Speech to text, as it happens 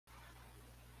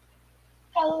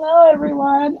Hello,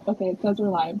 everyone. Okay, it says we're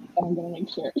live, and I'm gonna make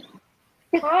sure.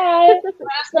 Hi. Let us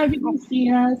know if you can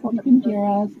see us, if you can hear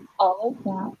us, all of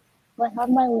that. So I have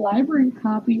my library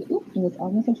copy. Oops, it was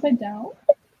almost upside down.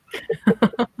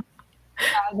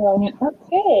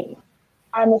 Okay.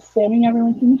 I'm assuming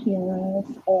everyone can hear us,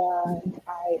 and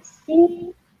I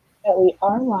see that we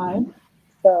are live.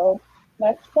 So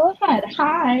let's go ahead.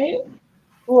 Hi.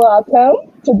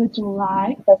 Welcome to the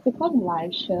July Crusty Club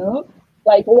live show.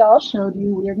 Like we all showed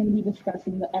you, we are going to be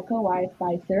discussing The Echo Wife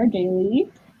by Sarah Gailey.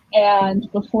 And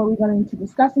before we go into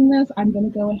discussing this, I'm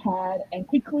going to go ahead and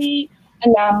quickly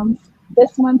announce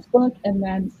this month's book and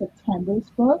then September's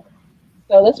book.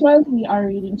 So this month we are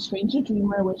reading Stranger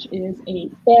Dreamer, which is a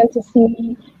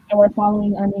fantasy, and we're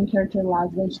following our main character,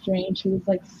 Laszlo Strange, who is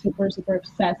like super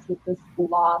obsessed with this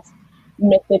lost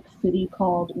mythic city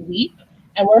called Weep.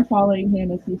 And we're following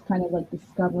him as he's kind of like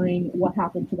discovering what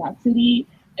happened to that city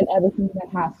and everything that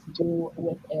has to do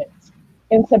with it.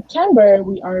 In September,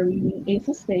 we are reading Ace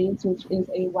of Spades, which is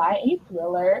a YA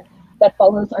thriller that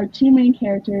follows our two main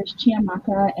characters,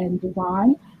 Chiamaka and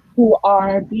Devon, who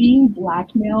are being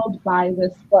blackmailed by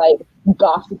this like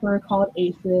gossiper called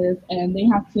Aces, and they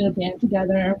have to band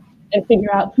together and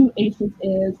figure out who Aces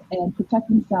is and protect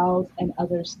themselves and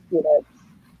other students.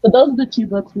 So those are the two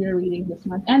books we are reading this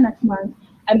month and next month.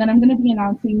 And then I'm going to be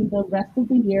announcing the rest of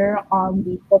the year on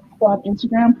the book club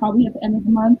Instagram, probably at the end of the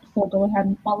month. So go ahead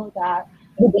and follow that.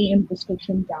 It'll be in the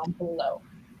description down below.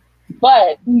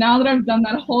 But now that I've done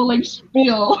that whole like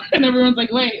spiel and everyone's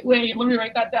like, wait, let me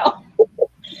write that down.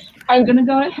 I'm going to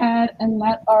go ahead and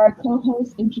let our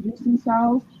co-hosts introduce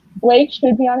themselves. Blake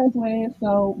should be on his way.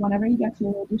 So whenever he gets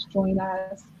here, just join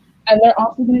us. And they're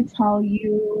also going to tell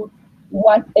you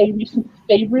what a recent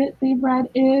favorite they've read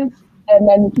is, and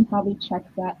then you can probably check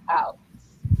that out.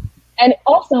 And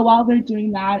also, while they're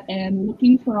doing that and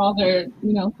looking for all their,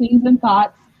 things and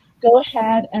thoughts, go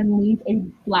ahead and leave a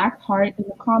black heart in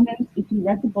the comments if you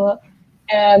read the book,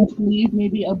 and leave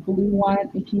maybe a blue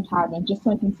one if you haven't, just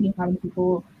so I can see how many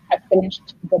people have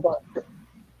finished the book.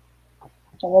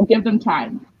 So we'll give them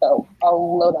time. So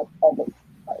I'll load up all those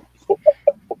parts.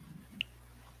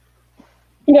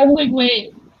 You guys are like,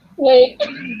 wait.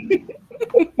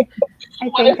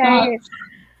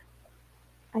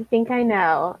 I think I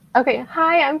know. Okay,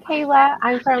 hi, I'm Kayla.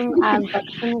 I'm from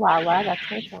Booksandlala.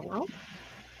 That's my channel.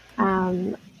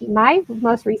 My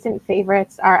most recent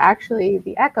favorites are actually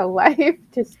The Echo Wife,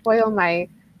 to spoil my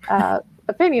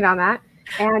opinion on that.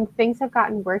 And Things Have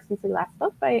Gotten Worse Since We Last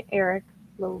Spoke by Eric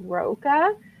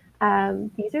LaRocca.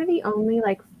 These are the only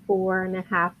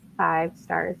 4.5, 5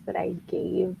 stars that I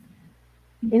gave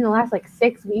in the last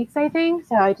 6 weeks, I think.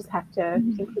 So I just have to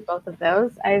include both of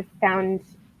those. I've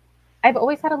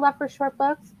always had a love for short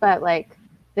books, but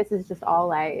this is just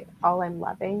all I'm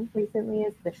loving recently.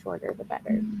 Is the shorter the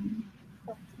better.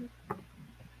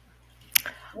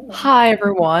 Hi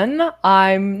everyone,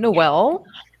 I'm Noelle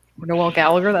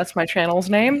Gallagher, that's my channel's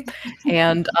name.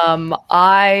 And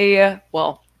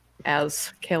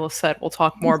as Kayla said, we'll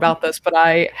talk more about this, but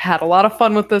I had a lot of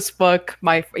fun with this book.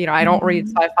 I don't read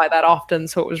sci-fi that often,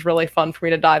 so it was really fun for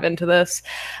me to dive into this.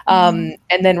 And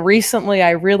then recently I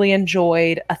really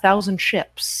enjoyed 1,000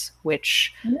 Ships,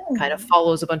 which kind of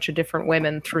follows a bunch of different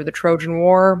women through the Trojan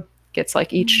War.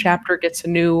 Each chapter gets a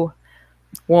new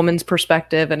woman's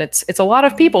perspective, and it's a lot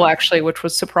of people actually, which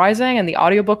was surprising, and the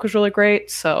audiobook was really great.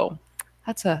 So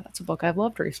that's a book I've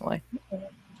loved recently.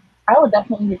 I would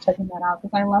definitely be checking that out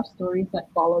because I love stories that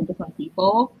follow different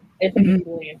people. It's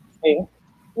really interesting.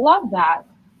 Love that.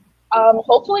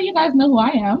 Hopefully you guys know who I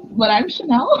am, but I'm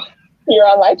Chanel here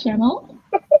on my channel.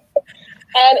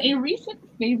 And a recent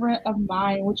favorite of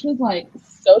mine, which was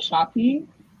so shocking,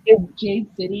 is Jade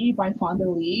City by Fonda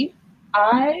Lee.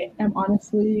 I am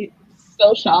honestly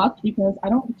so shocked because I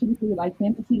don't typically like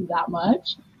fantasy that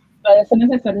much. But as soon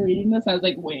as I started reading this, I was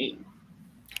like, wait.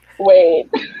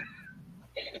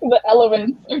 The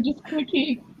elements are just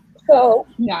clicking. So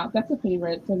yeah, that's a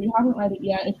favorite. So if you haven't read it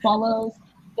yet, it follows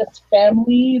this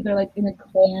family. They're in a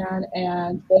clan,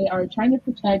 and they are trying to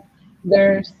protect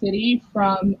their city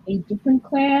from a different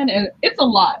clan, and it's a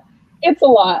lot.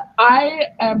 I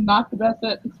am not the best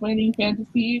at explaining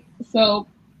fantasy, so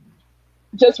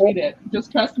just read it.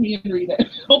 Just trust me and read it.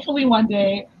 Hopefully one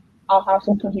day I'll have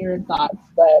some coherent thoughts.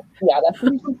 But yeah, that's a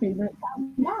recent favorite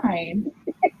of mine.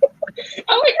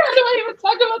 Oh my god, do I even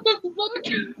talk about this book?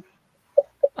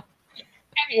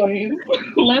 Anyways,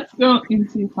 let's go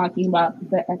into talking about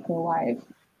The Echo Wife.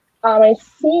 I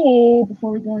see,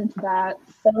 before we go into that,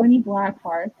 so many black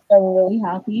hearts. I'm really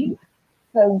happy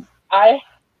because I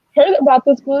heard about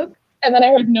this book and then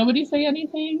I heard nobody say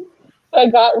anything. So I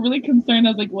got really concerned.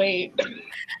 I was like, wait,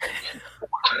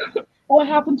 what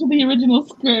happened to the original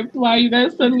script? Why are you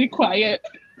guys suddenly quiet?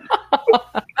 I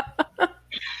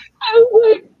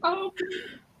was like,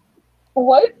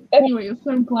 what? Anyway,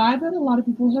 so I'm glad that a lot of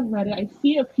people have read it. I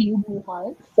see a few blue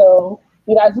hearts, so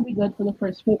you guys will be good for the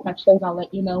first few questions. I'll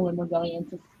let you know when we're going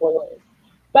into spoilers.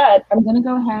 But I'm going to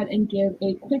go ahead and give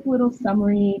a quick little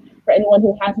summary for anyone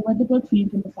who hasn't read the book so you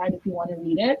can decide if you want to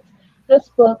read it. This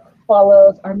book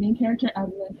follows our main character,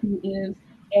 Evelyn, who is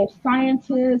a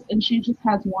scientist, and she just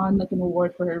has won like an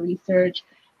award for her research.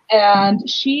 And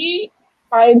she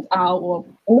finds out, well,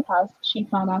 in the past, she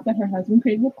found out that her husband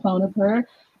created a clone of her,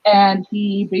 and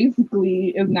he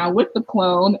basically is now with the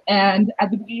clone. And at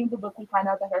the beginning of the book, we find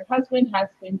out that her husband has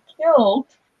been killed,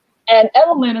 and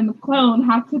Evelyn and the clone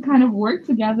have to kind of work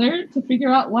together to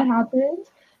figure out what happened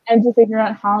and to figure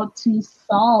out how to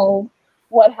solve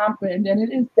what happened. And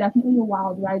it is definitely a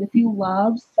wild ride. If you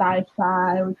love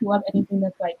sci-fi or if you love anything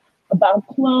that's like about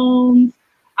clones,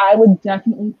 I would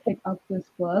definitely pick up this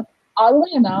book.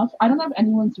 Oddly enough, I don't know if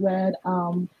anyone's read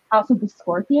House of the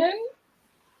Scorpion.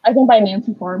 I think by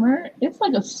Nancy Farmer. It's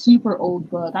like a super old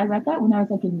book. I read that when I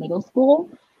was like in middle school,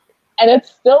 and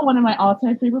it's still one of my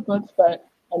all-time favorite books. But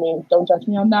I mean, don't judge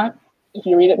me on that. If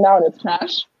you read it now and it's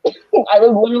trash, I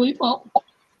was literally 12.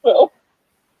 So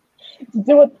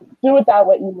do with that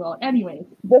what you will. Anyways,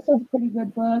 this was a pretty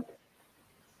good book.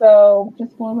 So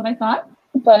just spoil what I thought.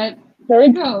 But there we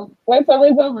go. My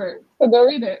summary's over. So go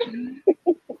read it.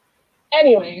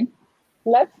 Anyway,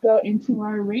 let's go into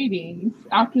our ratings.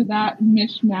 After that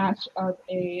mishmash of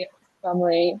a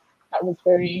summary that was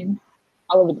very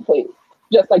all over the place,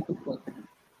 just like the book.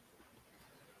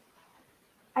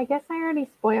 I guess I already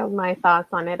spoiled my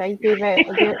thoughts on it. I gave it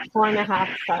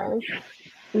 4.5 stars.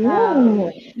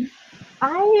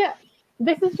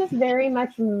 This is just very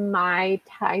much my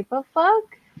type of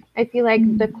book. I feel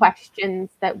like the questions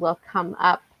that will come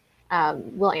up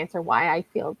will answer why I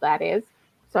feel that is.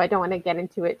 So I don't want to get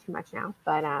into it too much now.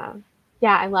 But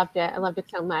yeah, I loved it. I loved it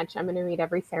so much. I'm going to read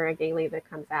every Sarah Gailey that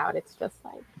comes out. It's just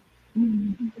like,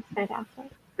 it's fantastic.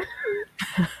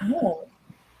 Well,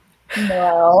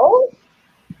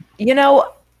 you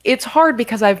know, it's hard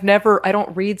because I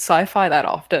don't read sci-fi that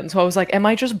often. So I was like, am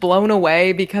I just blown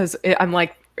away because I'm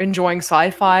like enjoying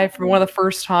sci-fi for one of the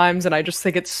first times and I just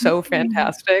think it's so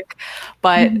fantastic.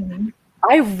 But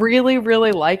I really,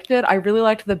 really liked it. I really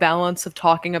liked the balance of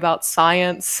talking about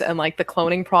science and like the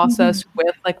cloning process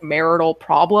with like marital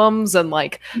problems and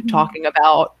like talking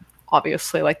about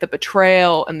obviously like the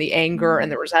betrayal and the anger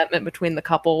and the resentment between the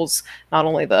couples, not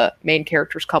only the main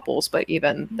characters' couples, but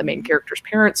even the main characters'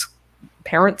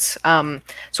 parents.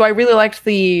 So I really liked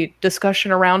the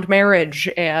discussion around marriage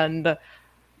and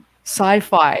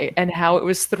sci-fi and how it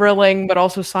was thrilling, but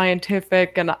also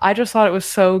scientific. And I just thought it was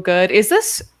so good. Is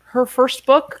this her first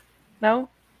book? No,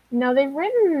 they've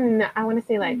written, I want to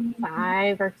say like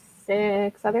 5 or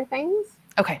 6 other things.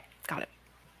 Okay, got it.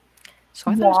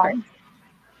 So I thought it was great.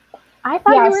 I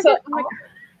thought you were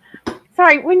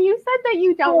sorry, when you said that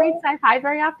you don't read sci-fi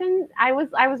very often, I was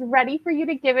ready for you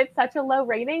to give it such a low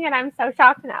rating, and I'm so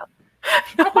shocked now. I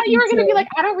thought you were going to be like,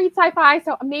 I don't read sci-fi,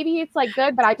 so maybe it's like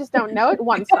good, but I just don't know it.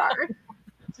 1 star.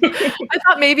 I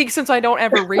thought maybe since I don't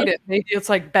ever read it, maybe it's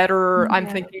like better. I'm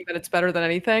thinking that it's better than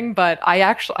anything, but I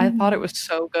thought it was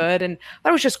so good, and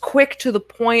that was just quick to the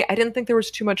point. I didn't think there was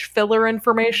too much filler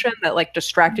information that like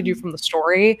distracted you from the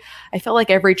story. I felt like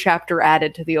every chapter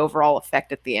added to the overall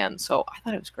effect at the end, so I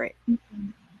thought it was great.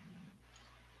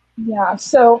 Yeah,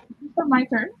 so for my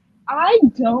turn, I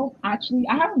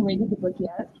haven't rated the book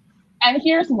yet. And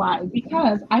here's why.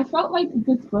 Because I felt like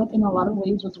this book in a lot of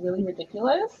ways was really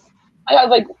ridiculous. I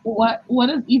was like, what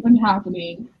is even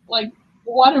happening? Like,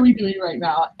 what are we doing right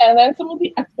now? And then some of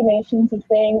the explanations of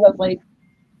things,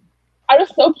 I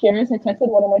was so curious. I texted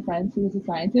one of my friends who was a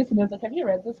scientist, and I was like, have you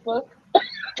read this book?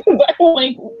 Because I'm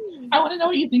like, I want to know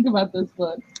what you think about this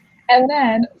book. And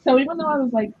then, so even though I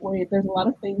was like, wait, there's a lot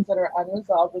of things that are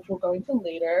unresolved, which we'll go into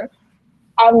later,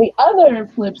 on the other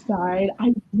flip side,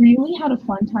 I really had a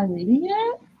fun time reading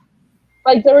it.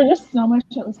 Like, there was just so much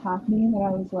that was happening that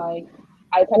I was like,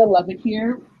 I kind of love it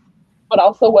here, but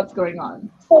also what's going on.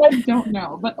 So I don't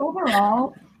know. But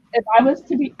overall, if I was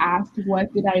to be asked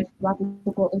what did I about the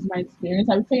book as my experience,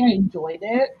 I would say I enjoyed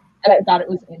it and I thought it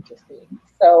was interesting.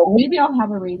 So maybe I'll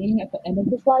have a rating at the end of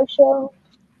this live show.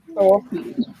 So we'll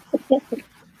see.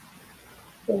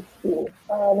 Let's see.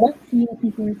 Let's see what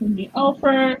people are thinking. I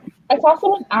saw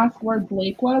someone ask where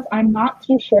Blake was. I'm not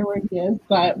too sure where he is,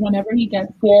 but whenever he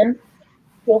gets here,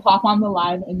 he'll hop on the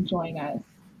live and join us.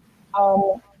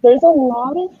 There's a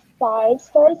lot of 5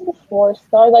 stars and 4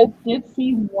 stars. I did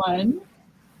see 1.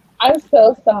 I'm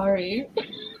so sorry.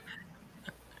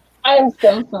 I am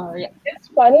so sorry. It's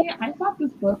funny. I thought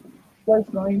this book was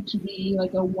going to be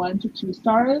like a 1 to 2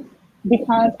 stars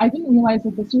because I didn't realize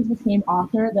that this was the same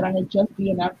author that I had just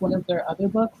DNF'd one of their other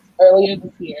books earlier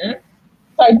this year.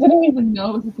 So I didn't even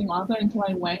know it was the same author until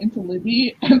I went into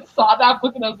Libby and saw that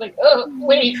book and I was like, oh,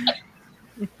 wait.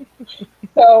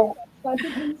 So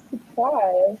pleasantly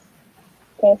surprised.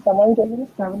 Okay, someone gave it a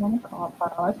 7 on the call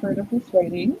pile. I've heard of this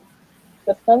rating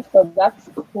system, so that's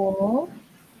cool.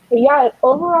 But yeah, it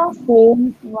overall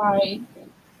seems like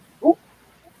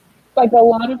a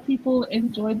lot of people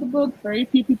enjoyed the book. Very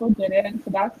few people didn't,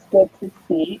 so that's good to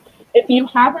see. If you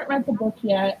haven't read the book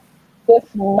yet, this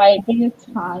might be a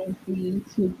time for you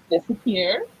to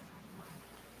disappear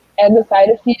and decide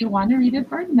if you want to read it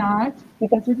or not,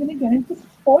 because we're going to get into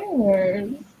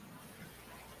spoilers.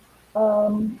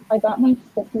 I got my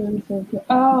stickers.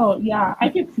 Oh, yeah, I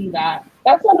can see that.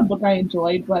 That's not a book I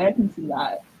enjoyed, but I can see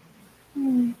that.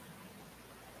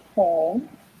 Okay.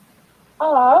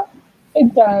 Ah,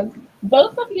 it does.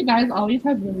 Both of you guys always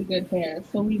have really good hair,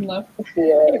 so we love to see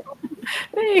it.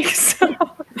 Thanks.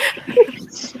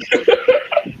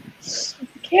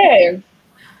 Okay,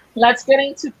 let's get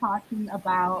into talking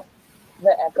about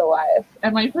the Echo Life.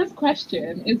 And my first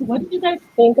question is, what did you guys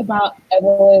think about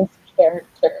Evelyn's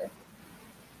character?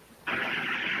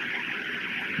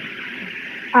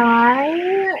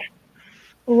 I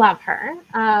love her.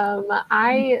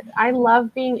 I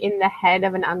love being in the head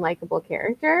of an unlikable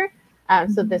character.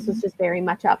 So this was just very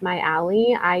much up my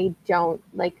alley. I don't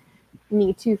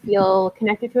need to feel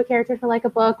connected to a character to like a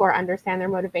book or understand their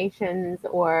motivations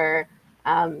or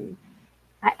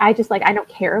I just I don't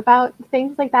care about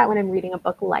things like that when I'm reading a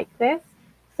book like this.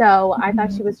 So I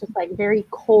thought she was just very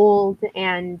cold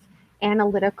and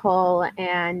analytical,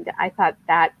 and I thought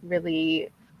that really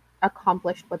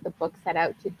accomplished what the book set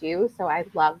out to do. So I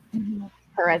loved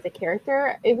her as a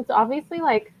character. It was obviously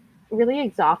really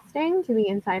exhausting to be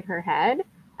inside her head.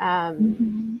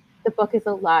 The book is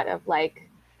a lot of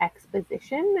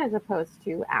exposition as opposed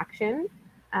to action.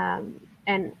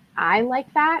 And I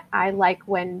like that. I like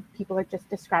when people are just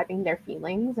describing their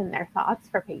feelings and their thoughts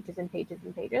for pages and pages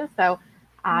and pages. So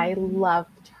I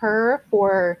loved her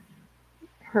for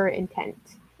her intent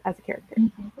as a character.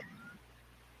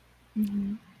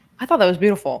 I thought that was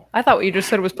beautiful. I thought what you just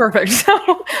said was perfect.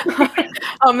 So,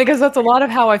 because that's a lot of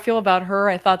how I feel about her.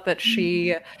 I thought that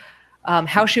she,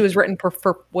 how she was written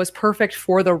was perfect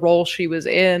for the role she was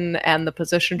in and the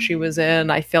position she was in.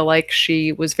 I feel like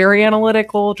she was very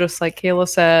analytical, just like Kayla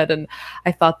said. And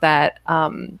I thought that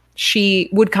she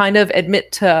would kind of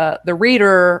admit to the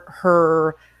reader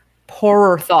her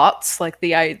poorer thoughts,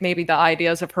 maybe the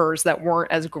ideas of hers that weren't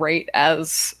as great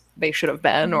as they should have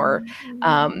been, or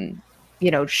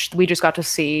we just got to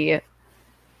see,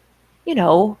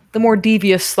 the more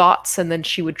devious thoughts, and then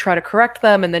she would try to correct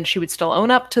them, and then she would still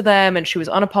own up to them, and she was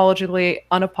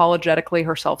unapologetically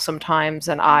herself sometimes.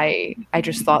 And I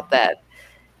just thought that,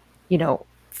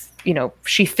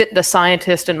 she fit the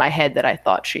scientist in my head that I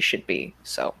thought she should be.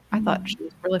 So I thought she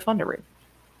was really fun to read.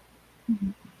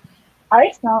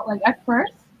 I felt at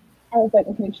first, I was like,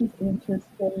 okay, she's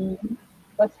interesting.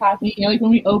 What's happening?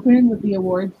 When we opened with the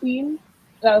award scene,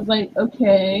 I was like,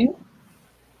 okay,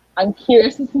 I'm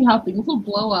curious to see how things will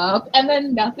blow up. And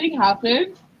then nothing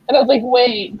happened. And I was like,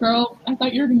 wait, girl, I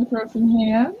thought you were going to throw some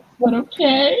hands, but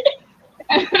okay.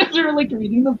 And as we were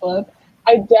reading the book,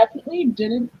 I definitely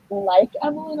didn't like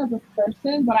Evelyn as a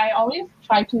person, but I always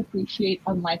try to appreciate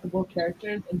unlikable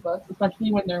characters in books,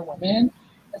 especially when they're women.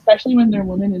 Especially when they're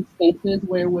women in spaces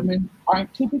where women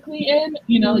aren't typically in.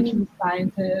 She's a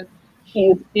scientist.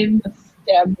 She's in the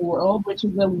STEM world, which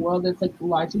is a world that's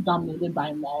largely dominated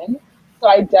by men. So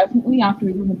I definitely, after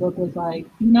reading the book, was like,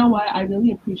 you know what? I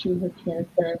really appreciate her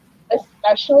character,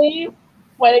 especially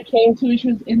when it came to,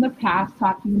 she was in the past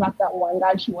talking about that one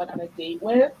guy she went on a date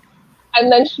with. And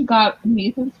then she got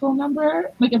Nathan's phone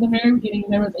number. At the very beginning,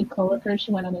 there was a coworker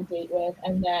she went on a date with,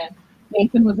 and then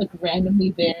Nathan was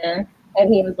randomly there.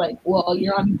 And he was like, well,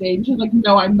 you're on a date. And she's like,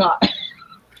 no, I'm not.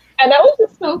 And that was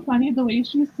just so funny, the way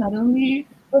she suddenly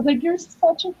was like, you're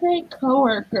such a great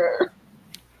coworker.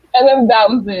 And then that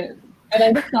was it. And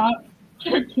I just thought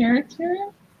her character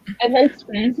and her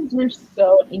experiences were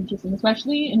so interesting,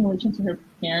 especially in relation to her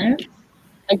parents.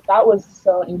 That was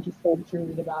so interesting to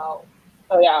read about.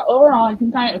 So yeah, overall, I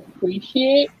think I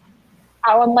appreciate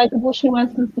how unlikable she was,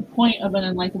 because the point of an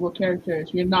unlikable character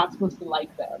is you're not supposed to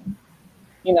like them.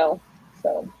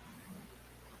 So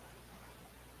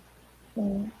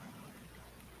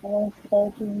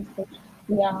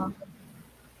yeah,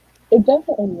 it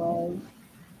definitely was.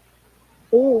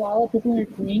 Ooh, a lot of people are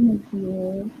agreeing with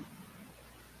you.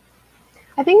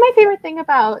 I think my favorite thing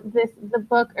about the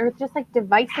book, or just like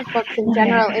divisive books in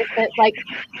general, is that like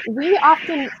we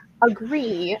often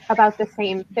agree about the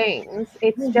same things.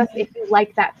 It's just if you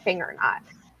like that thing or not.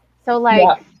 So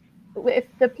like if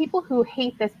the people who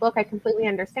hate this book, I completely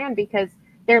understand, because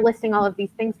they're listing all of these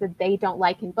things that they don't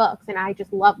like in books, and I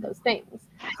just love those things.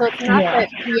 So it's not that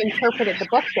we interpreted the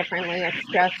book differently, it's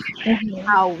just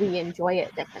how we enjoy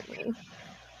it differently.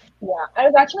 Yeah, I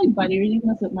was actually buddy reading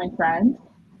this with my friend,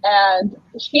 and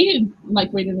she like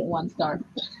rated it 1 star,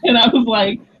 and I was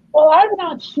like, "Well, I'm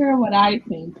not sure what I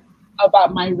think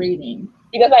about my rating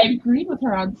because I agreed with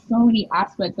her on so many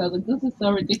aspects. I was like, this is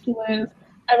so ridiculous.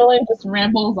 Evelyn just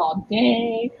rambles all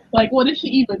day. Like, what is she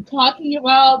even talking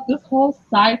about? This whole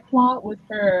side plot with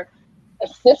her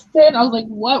assistant. I was like,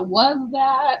 what was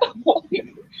that?"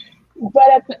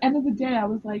 But at the end of the day, I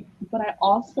was like, but I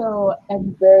also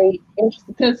am very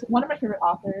interested because one of my favorite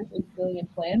authors is Gillian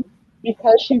Flynn.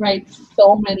 Because she writes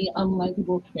so many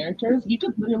unlikable characters, you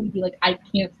could literally be like, I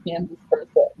can't stand this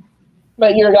person.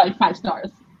 But you're like 5 stars.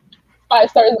 5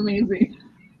 stars, amazing.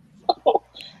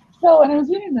 So when I was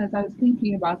reading this, I was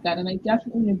thinking about that, and I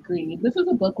definitely agree. This is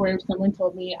a book where if someone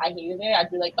told me I hated it,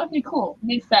 I'd be like, okay, cool,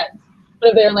 makes sense. But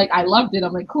if they're like, I loved it,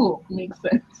 I'm like, cool, makes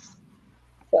sense.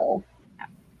 So,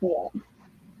 yeah.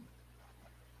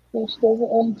 So she doesn't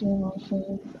really do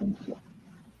emotions.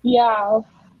 Yeah,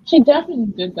 she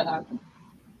definitely did that.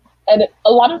 And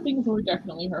a lot of things were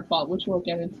definitely her fault, which we'll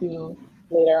get into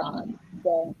later on.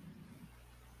 But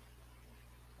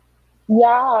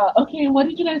yeah, okay, what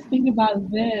did you guys think about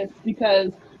this?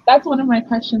 Because that's one of my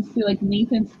questions too, like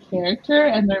Nathan's character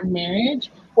and their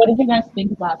marriage. What did you guys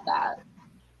think about that?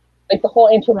 Like the whole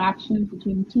interactions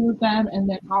between the two of them and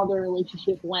then how their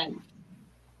relationship went.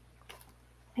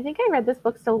 I think I read this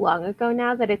book so long ago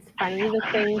now that it's funny the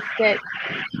things that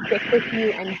stick with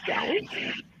you and don't.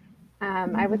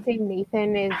 I would say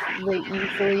Nathan is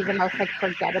easily the most like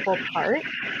forgettable part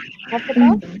of the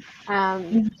book.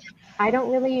 I don't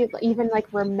really even like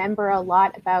remember a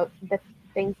lot about the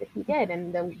things that he did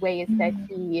and the ways that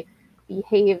he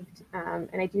behaved.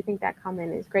 And I do think that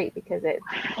comment is great because it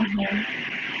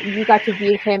you got to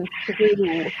view him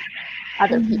through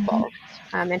other people.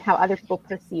 And how other people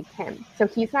perceived him. So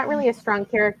he's not really a strong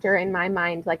character in my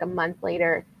mind, like a month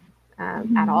later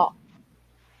at all.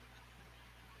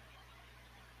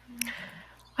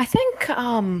 I think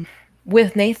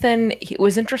with Nathan, it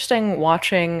was interesting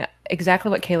watching exactly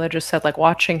what Kayla just said, like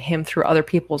watching him through other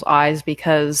people's eyes,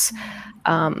 because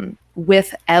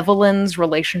with Evelyn's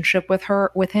relationship with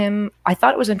him, I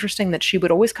thought it was interesting that she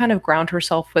would always kind of ground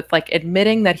herself with like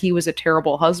admitting that he was a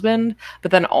terrible husband,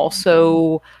 but then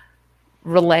also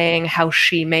relaying how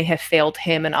she may have failed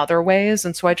him in other ways.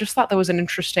 And so I just thought that was an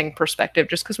interesting perspective,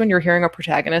 just because when you're hearing a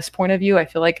protagonist's point of view, I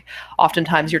feel like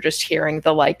oftentimes you're just hearing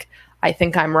the like, I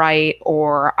think I'm right,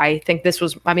 or I think this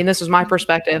was my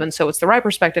perspective, and so it's the right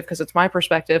perspective because it's my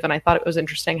perspective. And I thought it was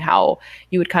interesting how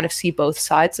you would kind of see both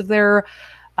sides of their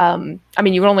you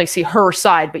would only see her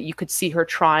side, but you could see her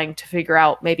trying to figure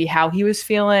out maybe how he was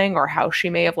feeling or how she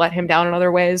may have let him down in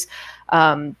other ways.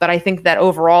 But I think that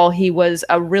overall he was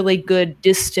a really good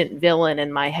distant villain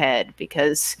in my head,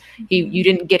 because you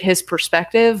didn't get his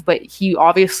perspective, but he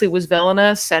obviously was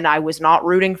villainous and I was not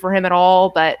rooting for him at all.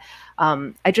 But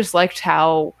I just liked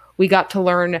how we got to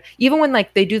learn, even when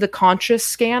like they do the conscious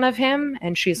scan of him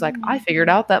and she's like, I figured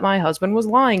out that my husband was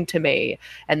lying to me.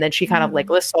 And then she kind of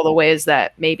like lists all the ways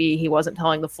that maybe he wasn't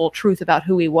telling the full truth about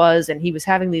who he was. And he was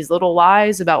having these little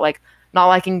lies about like not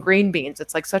liking green beans.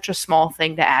 It's like such a small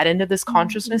thing to add into this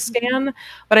consciousness scan.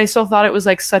 But I still thought it was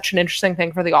like such an interesting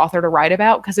thing for the author to write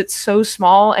about, because it's so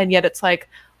small. And yet it's like,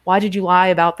 why did you lie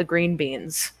about the green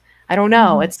beans? I don't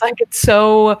know. It's like, it's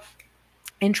so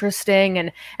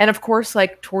interesting. And of course,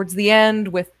 like towards the end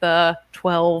with the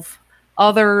 12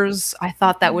 others, I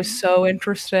thought that was so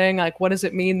interesting. Like, what does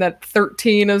it mean that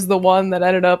 13 is the one that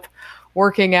ended up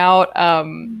working out?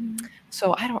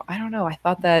 So I don't know. I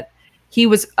thought that he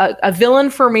was a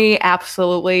villain for me,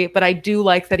 absolutely. But I do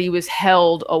like that he was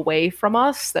held away from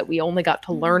us, that we only got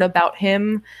to learn about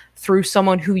him through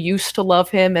someone who used to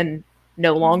love him and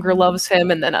no longer loves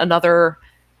him. And then another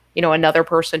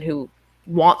person who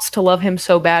wants to love him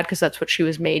so bad because that's what she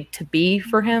was made to be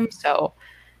for him. So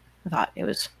I thought it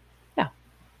was,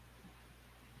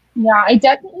 Yeah, I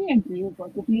definitely agree with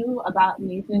both of you about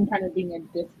Nathan kind of being a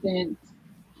distant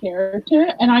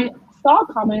character. And I saw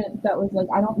a comment that was like,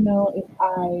 I don't know if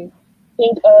I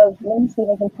think of, let me see if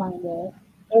I can find it.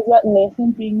 It was about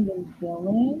Nathan being the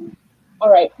villain. All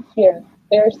right, here.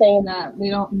 They're saying that they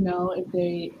don't know if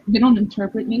they don't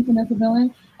interpret Nathan as a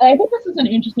villain. And I think this is an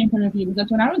interesting point of view,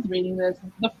 because when I was reading this,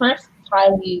 the first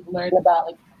time we learned about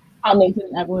like how Nathan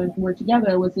and Evelyn were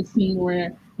together was the scene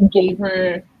where he gave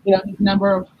her, you know, his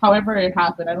number, however it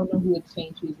happened. I don't know who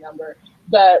exchanged his number,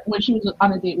 but when she was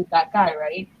on a date with that guy,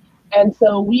 right? And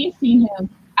so we see him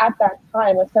at that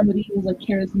time as somebody who's like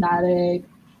charismatic,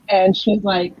 and she's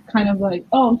like kind of like,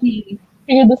 oh, he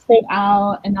figured this thing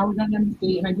out, and now we're going on this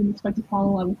date, and I didn't expect to fall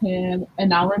in love with him, and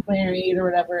now we're married or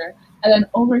whatever. And then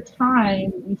over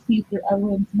time, we see through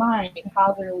Evelyn's mind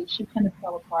how their relationship kind of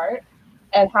fell apart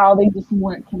and how they just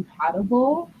weren't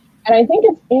compatible. And I think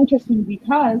it's interesting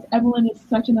because Evelyn is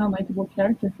such an unlikable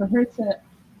character. For her to,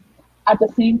 at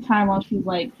the same time, while she's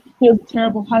like, he was a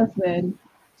terrible husband,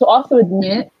 to also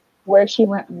admit where she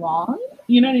went wrong.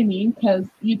 You know what I mean? Because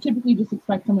you typically just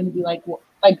expect someone to be like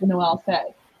Noelle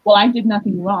said, well, I did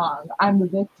nothing wrong. I'm the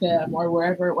victim, or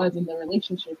wherever it was in the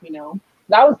relationship, you know.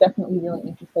 That was definitely really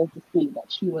interesting to see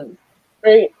that she was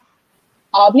very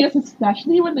obvious,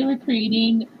 especially when they were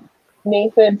creating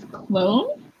Nathan's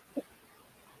clone.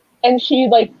 And she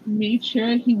like made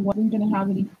sure he wasn't going to have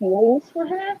any feelings for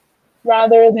her,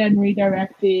 rather than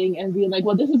redirecting and being like,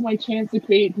 well, this is my chance to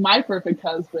create my perfect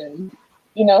husband,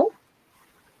 you know?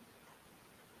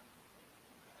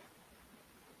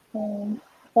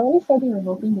 Somebody said they were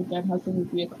hoping the dead husband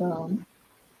would be a clone.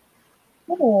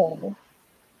 Oh,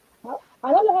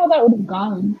 I don't know how that would have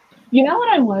gone. You know what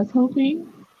I was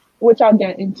hoping, which I'll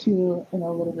get into in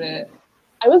a little bit?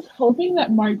 I was hoping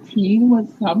that Martine was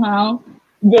somehow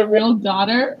the real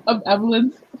daughter of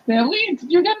Evelyn's family.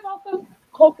 Did you guys also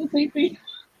hope the same thing?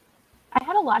 I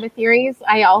had a lot of theories.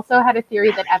 I also had a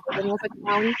theory that Evelyn was a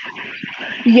clone.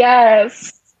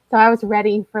 Yes. So I was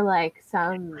ready for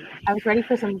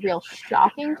some real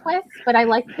shocking twists, but I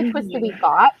liked the twist that we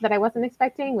got that I wasn't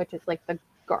expecting, which is like the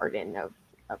garden of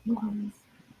clones.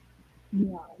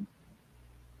 Yeah.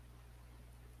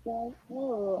 So,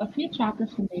 a few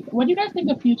chapters from Nathan. What do you guys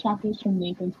think a few chapters from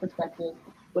Nathan's perspective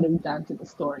would have done to the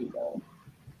story, though?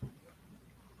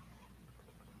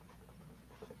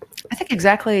 I think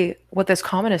exactly what this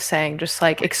comment is saying, just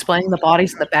like explaining the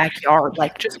bodies in the backyard,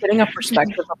 like just getting a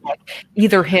perspective of like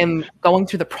either him going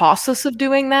through the process of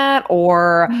doing that,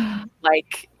 or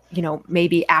like, you know,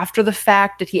 maybe after the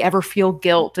fact, did he ever feel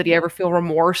guilt? Did he ever feel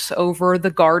remorse over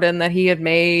the garden that he had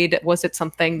made? Was it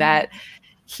something that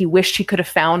he wished he could have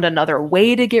found another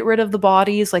way to get rid of the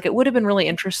bodies? Like, it would have been really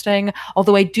interesting.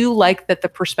 Although I do like that the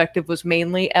perspective was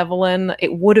mainly Evelyn.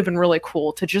 It would have been really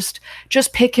cool to just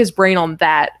pick his brain on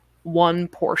that one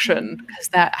portion, because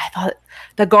that, I thought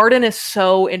the garden is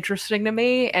so interesting to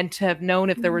me, and to have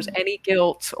known if there was any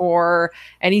guilt or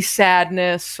any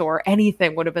sadness or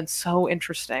anything would have been so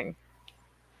interesting.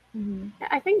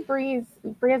 I think Bree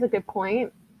has a good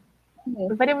point,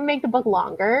 but it would make the book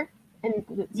longer,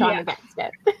 and so I'm against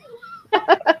it.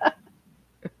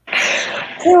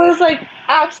 It was like,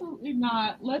 absolutely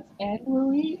not. Let's end where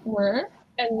we were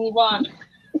and move on.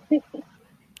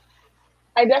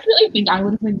 I definitely think I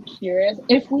would have been curious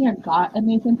if we had got a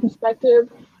Nathan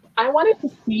perspective. I wanted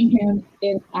to see him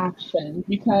in action,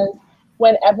 because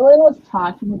when Evelyn was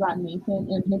talking about Nathan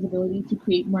and his ability to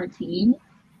create Martine,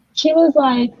 she was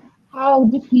like, how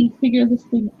did he figure this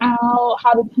thing out?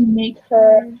 How did he make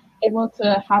her able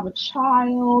to have a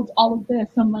child? All of this.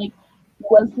 I'm like,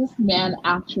 was this man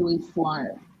actually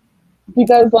smart?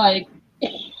 Because like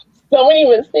so many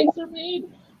mistakes were made,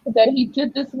 that he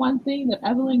did this one thing that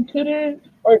Evelyn couldn't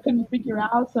or couldn't figure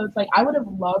out. So it's like, I would have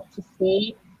loved to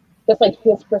see just like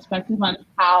his perspective on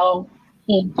how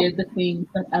he did the things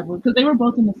that Evelyn, because they were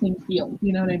both in the same field,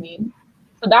 you know what I mean?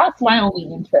 So that's my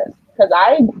only interest, because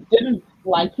I didn't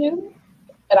like him,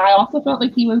 and I also felt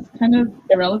like he was kind of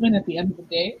irrelevant at the end of the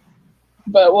day,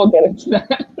 but we'll get into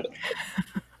that.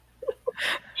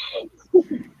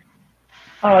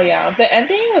 Oh yeah, the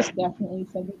ending was definitely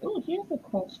something. Oh, here's a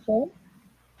question.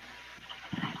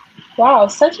 Wow,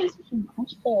 such interesting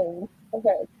questions.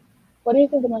 Okay. What do you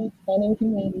think about expanding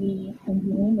humanity and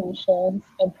human emotions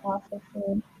and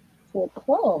processing to a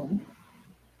clone?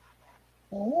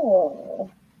 Oh.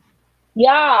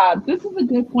 Yeah, this is a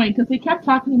good point, because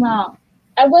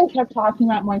Evelyn kept talking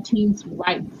about Martine's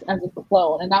rights as a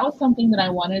clone, and that was something that I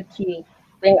wanted to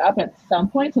bring up at some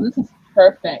point, so this is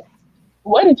perfect.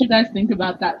 What did you guys think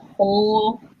about the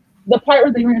part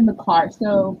where they were in the car?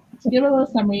 So to give a little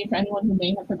summary for anyone who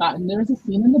may have forgotten, there was a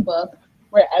scene in the book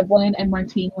where Evelyn and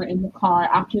Martine were in the car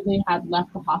after they had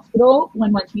left the hospital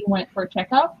when Martine went for a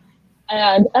checkup.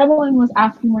 And Evelyn was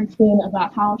asking Martine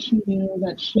about how she knew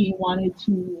that she wanted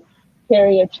to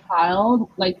carry a child,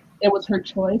 like it was her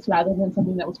choice rather than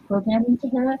something that was programmed into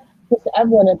her. Because to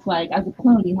Evelyn, it's like, as a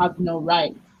clone, you have no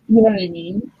rights. You know what I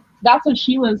mean? That's what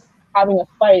she was having a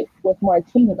fight with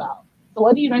Martine about. So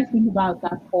what do you guys think about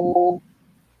that whole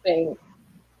thing?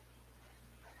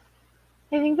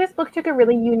 I think this book took a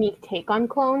really unique take on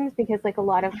clones because, like, a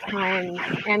lot of times,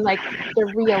 and like the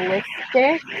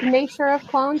realistic nature of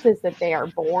clones is that they are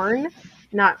born,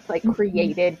 not like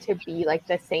created to be like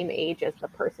the same age as the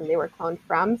person they were cloned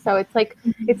from. So it's like,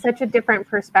 it's such a different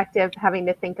perspective having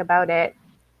to think about it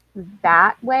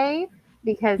that way,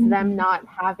 because them not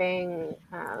having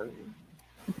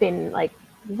been like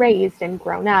raised and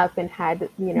grown up and had,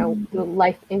 you know, the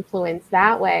life influence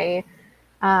that way.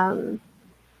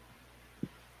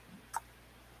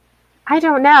 I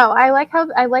don't know. I like how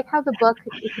the book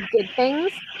did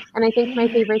things, and I think my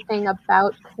favorite thing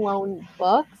about clone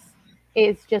books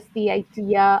is just the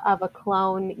idea of a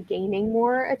clone gaining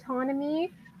more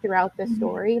autonomy throughout the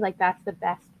story. Like, that's the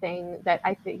best thing that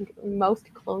I think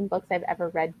most clone books I've ever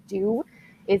read do,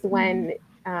 is when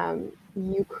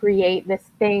you create this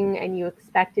thing and you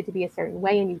expect it to be a certain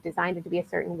way and you've designed it to be a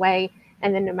certain way,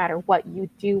 and then no matter what you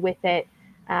do with it,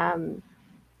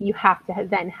 you have to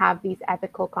then have these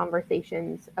ethical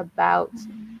conversations about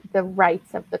the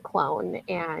rights of the clone,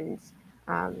 and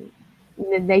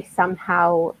they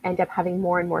somehow end up having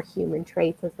more and more human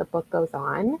traits as the book goes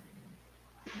on.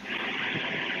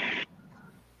 I'm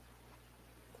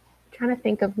trying to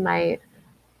think of I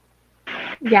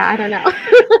don't know.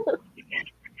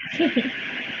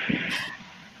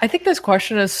 I think this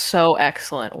question is so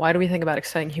excellent. Why do we think about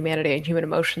extending humanity and human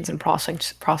emotions and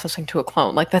processing to a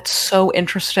clone? Like, that's so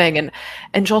interesting.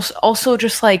 And just also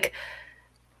just like,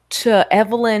 to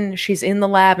Evelyn, she's in the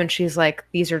lab and she's like,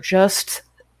 these are just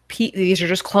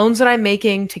clones that I'm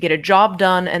making to get a job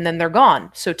done, and then they're gone.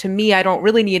 So to me, I don't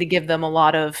really need to give them a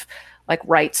lot of like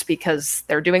rights, because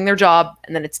they're doing their job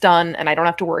and then it's done and I don't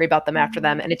have to worry about them after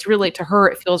them. And it's really, to her,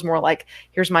 it feels more like,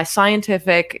 here's my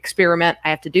scientific experiment, I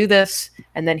have to do this,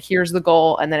 and then here's the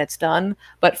goal, and then it's done.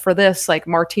 But for this, like,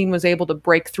 Martine was able to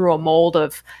break through a mold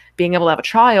of being able to have a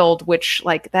child, which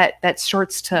like that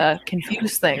starts to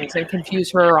confuse things and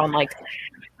confuse her on like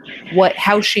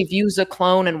how she views a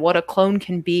clone and what a clone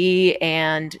can be.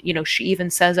 And, you know, she even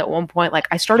says at one point, like,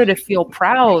 I started to feel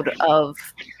proud of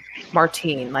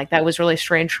Martine. Like, that was really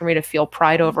strange for me to feel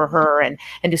pride over her and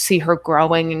to see her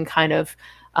growing and kind of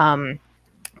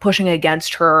pushing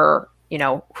against her, you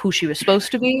know, who she was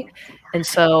supposed to be. And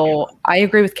so I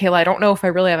agree with Kayla. I don't know if I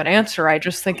really have an answer. I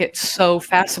just think it's so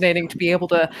fascinating to be able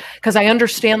to, because I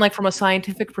understand, like, from a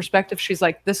scientific perspective, she's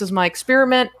like, this is my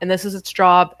experiment and this is its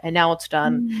job and now it's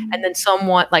done. And then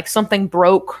something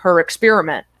broke her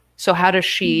experiment. So how does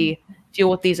she deal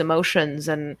with these emotions?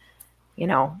 And, you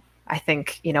know, I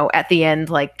think, you know, at the end,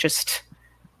 like, just,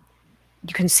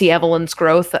 you can see Evelyn's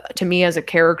growth to me as a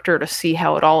character, to see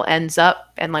how it all ends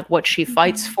up and like what she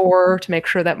fights for to make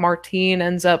sure that Martine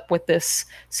ends up with this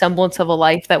semblance of a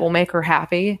life that will make her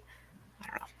happy. I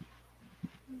don't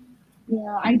know.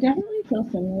 Yeah, I definitely feel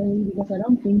similarly, because I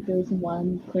don't think there's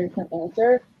one clear-cut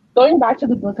answer. Going back to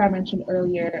the book I mentioned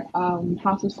earlier,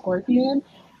 House of Scorpion,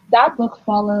 that book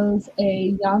follows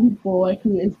a young boy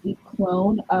who is the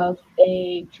clone of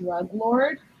a drug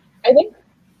lord. I think,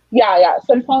 yeah.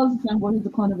 So it follows this young boy who's a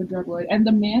clone of a drug lord. And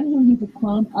the man who he's a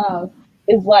clone of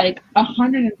is like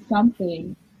 100 and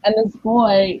something. And this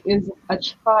boy is a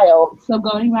child. So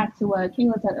going back to what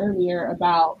Kayla said earlier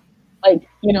about, like,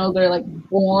 you know, they're like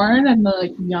born and they're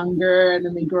like younger and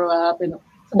then they grow up. And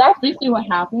so that's basically what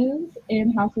happens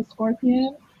in House of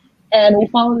Scorpion. And we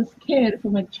follow this kid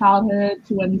from like childhood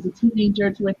to when he's a teenager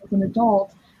to when he's an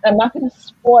adult. And I'm not going to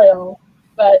spoil,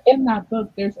 but in that book,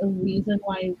 there's a reason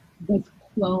why these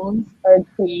clones are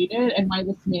created and why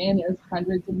this man is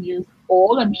hundreds of years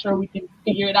old. I'm sure we can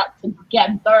figure it out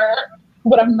together,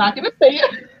 but I'm not going to say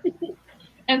it.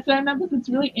 And so in that book, it's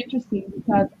really interesting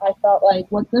because I felt like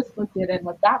what this book did and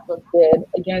what that book did,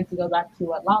 again, to go back to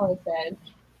what Lala said,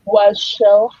 was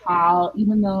show how,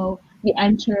 even though you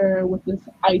enter with this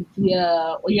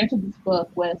idea, or you enter this book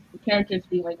with the characters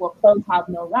being like, well, clones have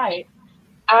no right,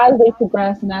 as they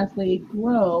progress and as they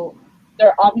grow,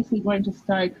 they're obviously going to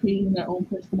start creating their own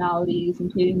personalities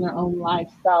and creating their own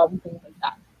lifestyle and things like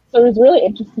that. So it was really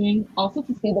interesting also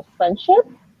to see the friendship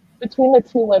between the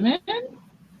two women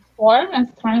form as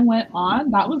time went on.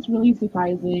 That was really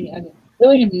surprising and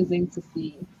really amusing to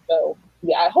see. So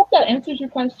yeah, I hope that answers your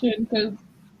question, because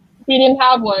we didn't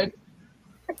have one.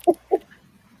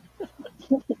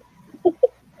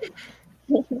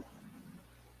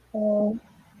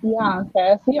 Yeah,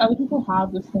 okay. I see other people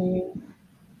have the same.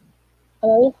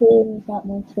 Another theory is that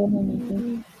my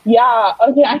children. Yeah,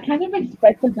 okay. I kind of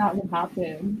expected that would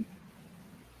happen,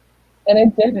 and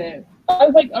it didn't. I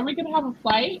was like, "Are we gonna have a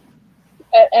fight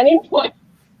at any point?"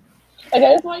 Like,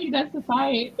 I just want you guys to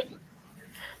fight.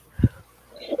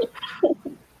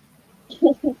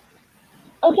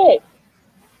 Okay.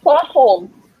 Plot hole.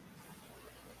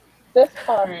 This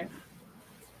part.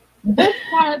 This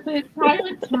part, the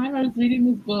entire time I was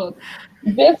reading this book,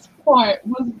 this part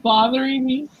was bothering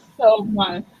me so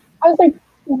much. I was like,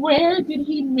 where did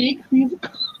he make these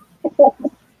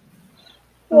clothes?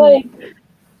 Like,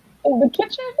 in the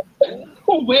kitchen?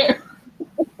 Where?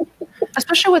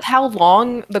 Especially with how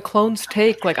long the clones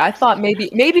take. Like, I thought maybe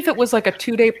if it was like a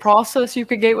 2-day process, you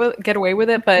could get away with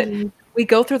it. But we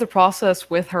go through the process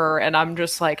with her, and I'm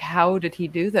just like, how did he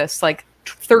do this? Like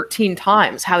 13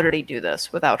 times. How did he do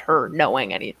this without her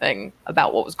knowing anything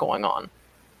about what was going on?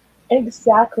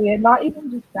 Exactly, and not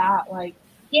even just that. Like,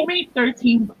 he made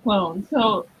 13 clones.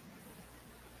 So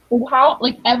how,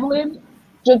 like, Evelyn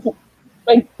just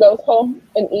like goes home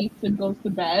and eats and goes to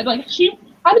bed. Like,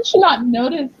 how did she not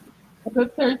notice the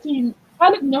 13?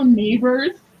 How did no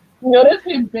neighbors notice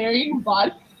him burying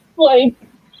bodies? Like,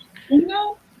 you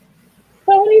know,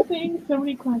 so many things, so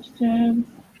many questions,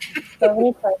 so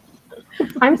many questions.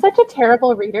 I'm such a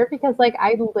terrible reader because, like,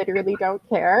 I literally don't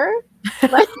care.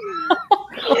 Like,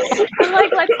 I'm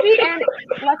like, let's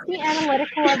be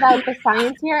analytical about the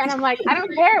science here, and I'm like, I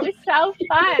don't care. It was so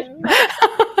fun.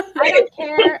 Like,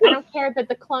 I don't care that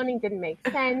the cloning didn't make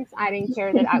sense. I didn't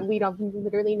care that we don't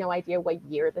literally no idea what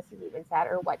year this is even set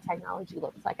or what technology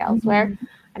looks like elsewhere.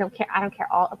 I don't care.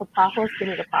 All of the plot holes. Give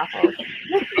me the plot holes.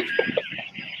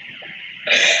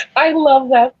 I love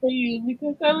that for you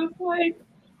because I was like,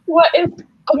 what is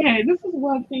okay? This is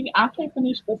one thing. After I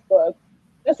finished this book,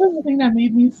 this is the thing that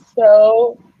made me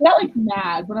so not like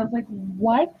mad, but I was like,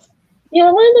 what? You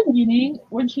remember in the beginning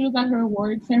when she was at her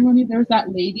award ceremony, there was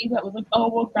that lady that was like, oh,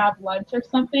 we'll grab lunch or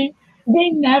something. They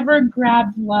never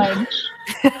grabbed lunch.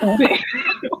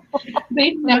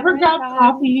 They never grabbed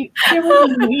coffee. There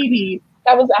was a lady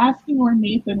that was asking where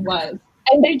Nathan was,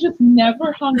 and they just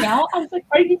never hung out. I was like,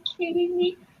 are you kidding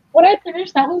me? When I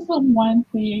finished, that was the one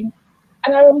thing,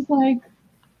 and I was like,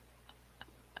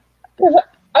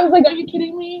 are you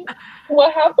kidding me?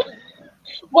 What happened?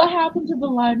 What happened to the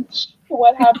lunch?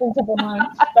 What happened to the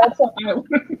lunch? That's what I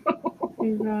want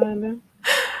to know.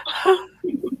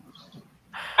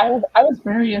 I was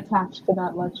very attached to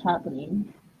that lunch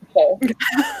happening. Okay.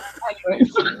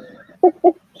 Anyways.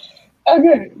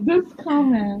 Okay, this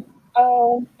comment.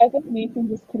 I think Nathan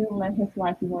just couldn't let his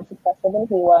wife be more successful than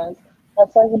he was.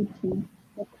 That's why he keeps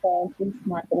the clone too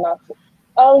smart but not too.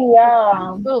 Oh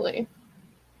yeah. Absolutely.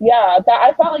 Yeah, that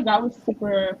I felt like that was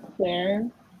super clear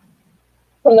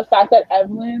from the fact that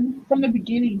Evelyn, from the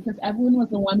beginning, because Evelyn was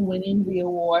the one winning the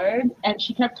award, and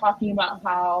she kept talking about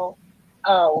how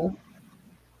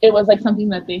it was like something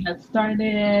that they had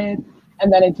started,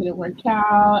 and then it didn't work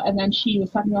out, and then she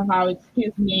was talking about how it's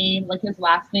his name, like his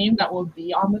last name, that will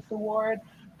be on this award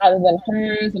rather than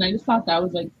hers, and I just thought that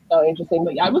was like so interesting.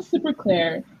 But yeah, it was super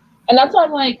clear, and that's why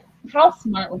I'm like, how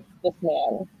smart was this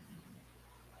man?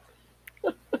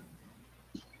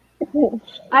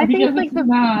 I think like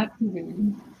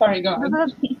sorry, go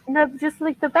on. No, just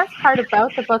like the best part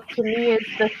about the book to me is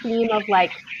the theme of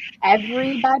like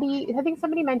everybody. I think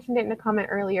somebody mentioned it in a comment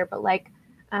earlier, but like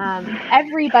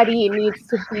everybody needs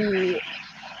to be,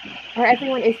 or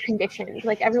everyone is conditioned.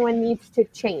 Like everyone needs to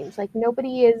change. Like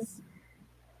nobody is.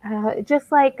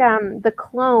 Just like the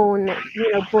clone,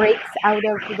 breaks out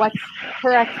of what's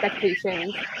her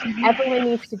expectations. Everyone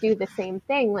needs to do the same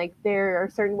thing. Like there are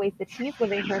certain ways that she's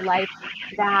living her life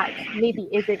that maybe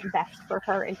isn't best for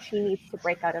her, and she needs to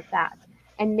break out of that.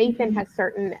 And Nathan has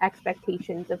certain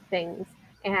expectations of things,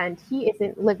 and he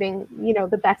isn't living,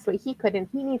 the best way he could, and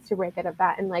he needs to break out of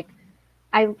that. And like,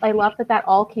 I love that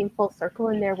all came full circle,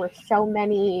 and there were so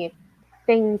many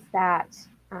things that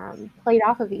played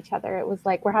off of each other. It was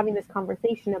like we're having this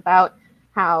conversation about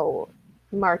how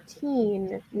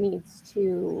Martine needs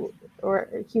to, or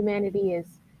humanity is,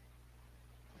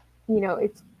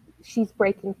 she's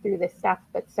breaking through this stuff,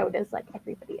 but so does like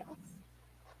everybody else.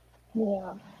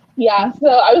 Yeah. So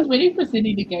I was waiting for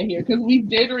Cindy to get here because we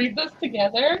did read this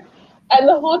together, and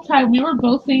the whole time we were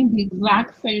both saying the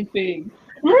exact same thing.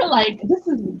 We were like, "This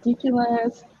is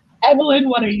ridiculous, Evelyn.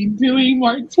 What are you doing,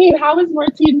 Martine? How is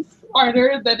Martine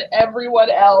smarter than everyone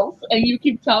else, and you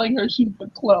keep telling her she's the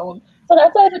clone?" So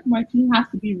that's why I think Martine has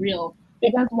to be real,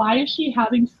 because why is she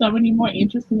having so many more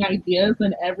interesting ideas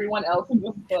than everyone else in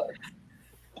this book?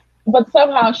 But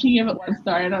somehow she gave it 1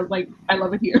 star, and I was like, I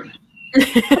love it here.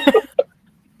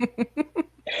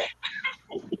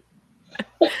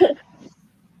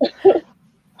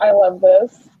 I love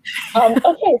this.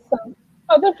 Okay, so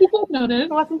other people noticed.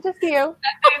 It wasn't just you.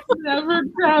 That they've never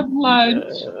grabbed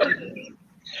lunch.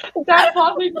 That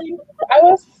bothered me. I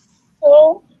was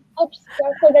so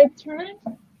obsessed. Like I turned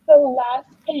the last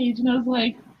page and I was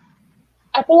like,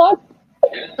 epilogue.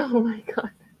 Oh my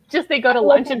god. Just they go to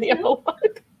lunch in the epilogue.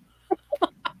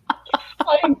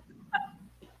 Like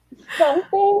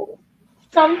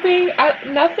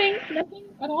nothing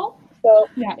at all. So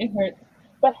yeah, it hurts.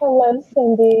 But hello,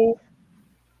 Cindy.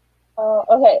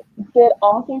 Okay, did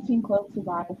all 13 clones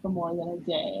survive for more than a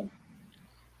day?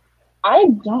 I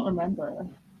don't remember.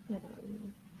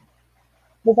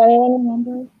 Does anyone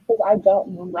remember? Because I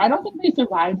don't remember. I don't think they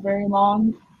survived very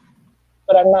long,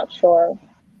 but I'm not sure.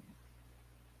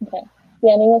 Okay.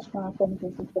 Danny was found from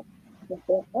the.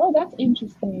 Oh, that's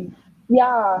interesting.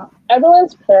 Yeah,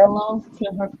 Evelyn's parallels to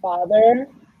her father.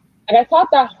 And I thought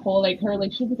that whole like her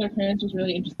relationship with her parents was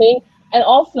really interesting, and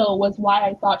also was why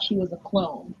I thought she was a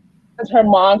clone, because her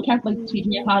mom kept like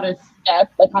teaching her how to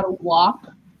step, like how to walk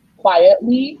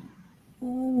quietly.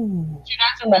 Ooh. Do you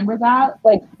guys remember that?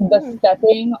 Like the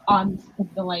stepping on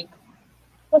the like,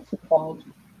 what's it called?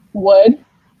 Wood.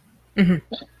 On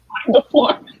the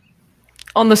floor.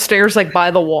 On the stairs, like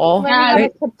by the wall. Yeah,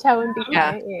 right? Tiptoe and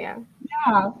yeah.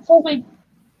 Yeah. So like,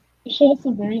 she was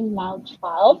a very loud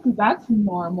child, because that's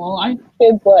normal. I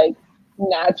kids like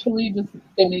naturally just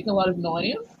they make a lot of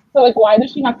noise. So like, why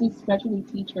does she have to specially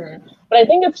teach her? But I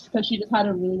think it's because she just had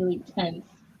a really, really tense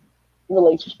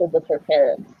relationship with her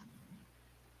parents.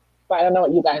 But I don't know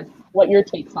what your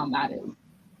takes on that is.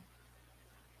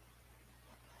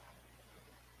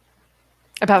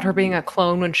 About her being a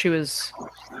clone when she was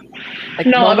like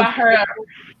about her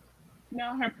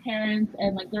parents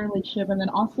and like their relationship, and then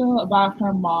also about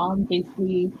her mom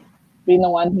basically being the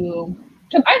one who,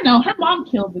 because I know her mom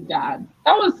killed the dad.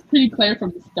 That was pretty clear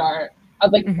from the start. I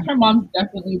was like, her mom's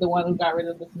definitely the one who got rid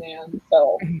of this man.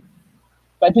 So,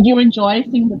 but did you enjoy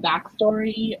seeing the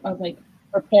backstory of like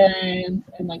her parents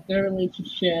and like their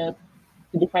relationship?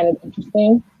 Did you find it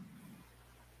interesting?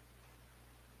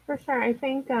 For sure. I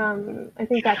think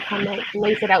that comment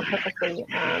lays it out perfectly.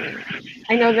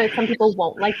 I know that some people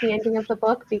won't like the ending of the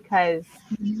book because,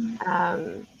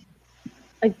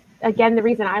 again, the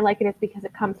reason I like it is because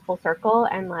it comes full circle,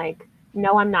 and like,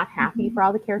 no, I'm not happy for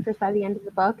all the characters by the end of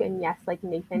the book. And yes, like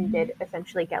Nathan did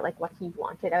essentially get like what he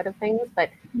wanted out of things, but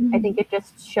I think it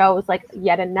just shows like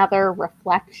yet another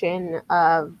reflection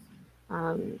of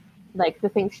like the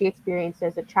things she experienced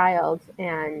as a child,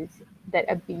 and that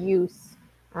abuse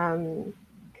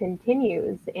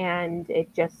continues, and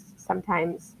it just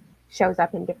sometimes shows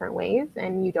up in different ways,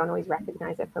 and you don't always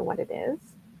recognize it for what it is.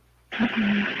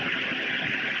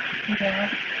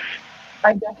 Yeah,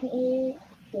 I definitely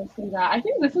can see that. I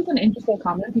think this is an interesting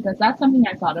comment because that's something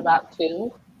I thought about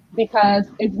too. Because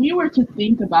if we were to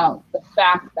think about the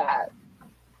fact that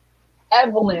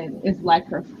Evelyn is like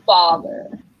her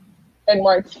father, and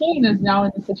Martine is now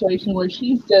in a situation where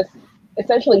she's just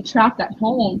essentially trapped at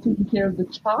home taking care of the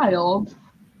child,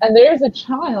 and there's a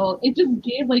child, it just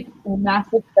gave like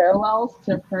massive parallels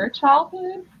to her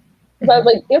childhood. Because I was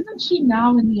like, isn't she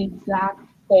now in the exact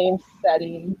same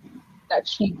setting that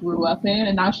she grew up in,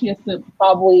 and now she has to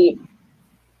probably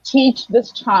teach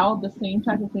this child the same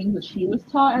type of things that she was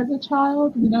taught as a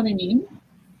child? You know what I mean?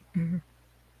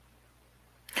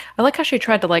 I like how she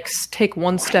tried to like take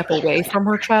one step away from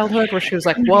her childhood, where she was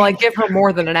like, well, I give her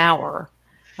more than an hour.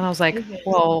 And I was like,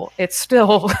 well, it's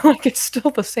still like it's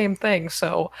still the same thing.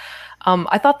 So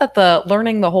I thought that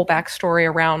learning the whole backstory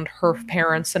around her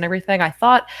parents and everything, I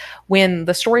thought when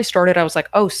the story started, I was like,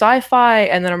 oh, sci-fi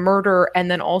and then a murder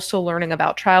and then also learning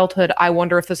about childhood. I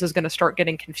wonder if this is going to start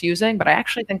getting confusing, but I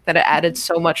actually think that it added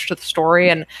so much to the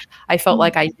story. And I felt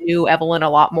like I knew Evelyn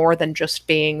a lot more than just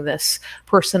being this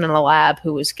person in a lab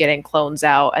who was getting clones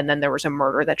out. And then there was a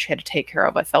murder that she had to take care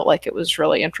of. I felt like it was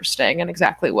really interesting, and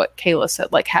exactly what Kayla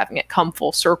said, like having it come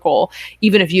full circle,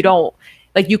 even if you don't,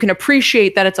 like, you can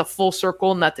appreciate that it's a full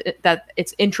circle and that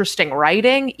it's interesting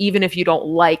writing, even if you don't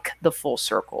like the full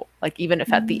circle. Like, even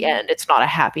if at the end it's not a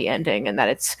happy ending and that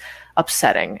it's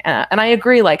upsetting. And I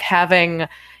agree, like having,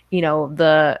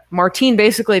 the Martine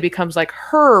basically becomes like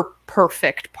her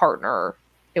perfect partner.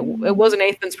 It wasn't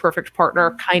Nathan's perfect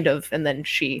partner, kind of, and then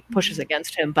she pushes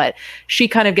against him, but she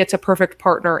kind of gets a perfect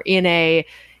partner in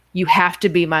you have to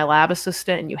be my lab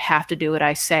assistant and you have to do what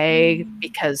I say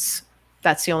because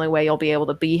that's the only way you'll be able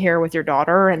to be here with your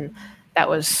daughter. And that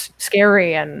was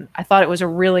scary. And I thought it was a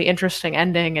really interesting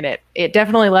ending. And it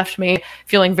definitely left me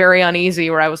feeling very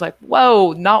uneasy, where I was like,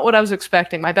 whoa, not what I was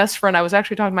expecting. My best friend, I was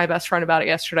actually talking to my best friend about it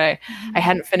yesterday. I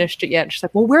hadn't finished it yet. And she's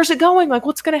like, well, where's it going? Like,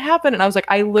 what's going to happen? And I was like,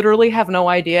 I literally have no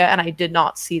idea. And I did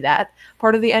not see that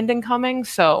part of the ending coming.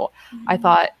 So I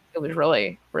thought it was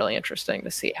really, really interesting to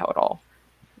see how it all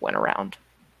went around.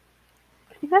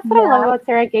 That's what I love about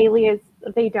Sarah Gailey is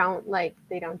they don't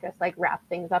just like wrap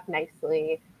things up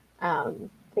nicely.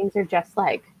 Things are just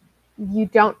like you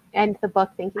don't end the book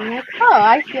thinking like, oh,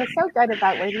 I feel so good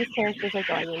about where these characters are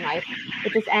going in life.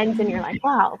 It just ends and you're like,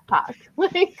 wow, fuck.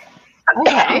 Like,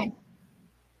 okay.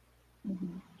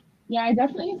 Yeah, I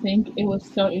definitely think it was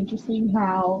so interesting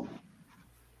how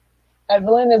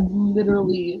Evelyn is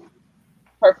literally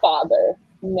her father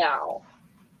now.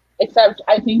 Except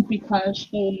I think because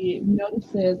she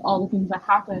notices all the things that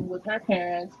happen with her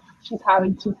parents, she's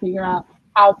having to figure out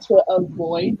how to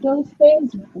avoid those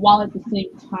things while at the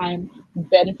same time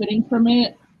benefiting from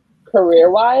it career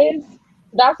wise.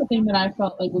 That's the thing that I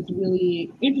felt like was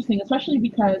really interesting, especially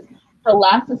because her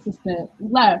last assistant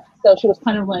left. So she was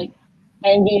kind of like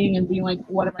hanging and being like,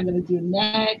 what am I going to do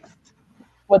next?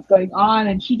 What's going on?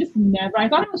 And she just never, I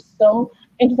thought it was so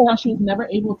interesting how she was never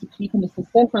able to keep an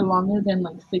assistant for longer than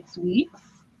like 6 weeks.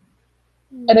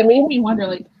 And it made me wonder,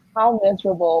 like, how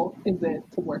miserable is it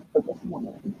to work for this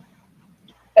woman?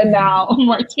 And now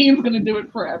Martine's going to do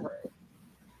it forever.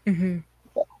 So,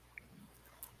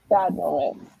 sad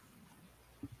moments.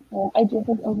 And I do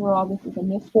think overall this is a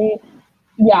mystery.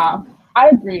 Yeah, I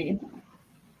agree.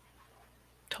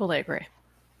 Totally agree.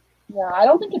 Yeah, I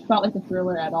don't think it felt like a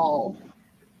thriller at all.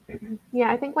 Yeah,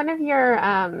 I think one of your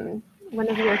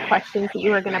questions that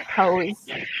you were going to pose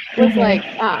was like,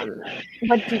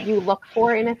 what do you look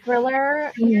for in a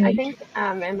thriller? I think,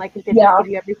 and like, did this give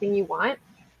you everything you want?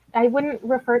 I wouldn't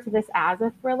refer to this as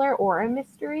a thriller or a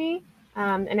mystery,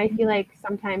 and I feel like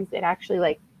sometimes it actually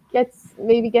like gets in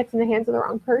the hands of the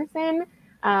wrong person.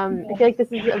 I feel like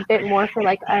this is a bit more for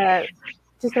like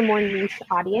just a more niche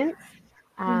audience.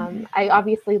 I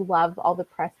obviously love all the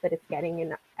press that it's getting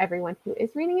and everyone who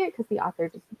is reading it because the author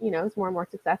just, is more and more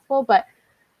successful. But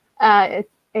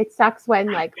it sucks when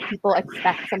like people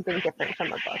expect something different from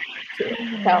a book too.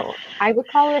 So I would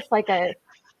call this like a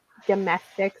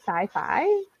domestic sci-fi,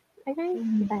 I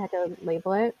think, if I had to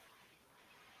label it.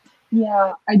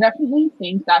 Yeah, I definitely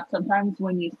think that sometimes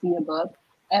when you see a book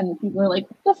and people are like,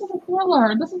 this is a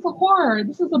thriller, this is a horror,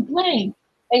 this is a blank,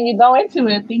 and you go into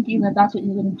it thinking that that's what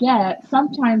you're going to get,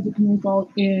 sometimes it can result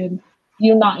in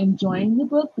you not enjoying the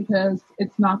book because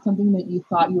it's not something that you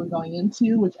thought you were going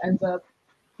into, which ends up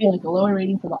being like a lower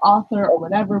rating for the author or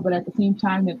whatever, but at the same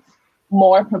time, it's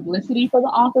more publicity for the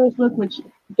author's book, which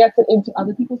gets it into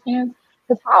other people's hands.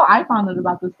 Because how I found out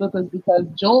about this book was because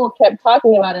Joel kept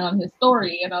talking about it on his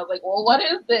story, and I was like, well, what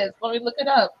is this? Let me look it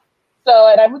up. So,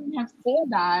 and I wouldn't have seen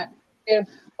that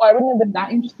or I wouldn't have been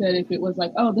that interested if it was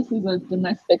like, oh, this is a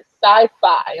domestic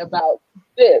sci-fi about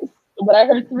this. But I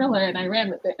heard thriller and I ran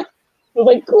with it. I was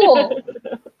like, cool,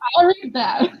 I'll read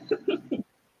that.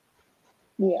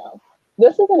 Yeah.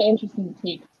 This is an interesting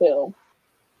take, too.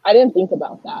 I didn't think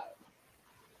about that.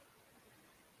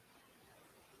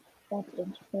 That's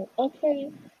interesting.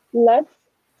 Okay, let's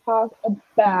talk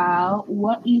about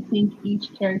what you think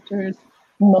each character's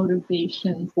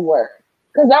motivations were.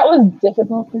 Because that was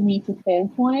difficult for me to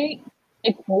pinpoint,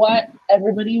 like what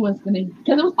everybody was going to,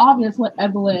 because it was obvious what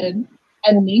Evelyn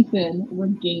and Nathan were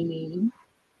gaining,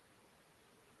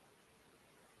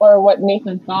 or what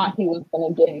Nathan thought he was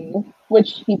going to gain,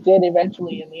 which he did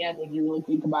eventually in the end when you really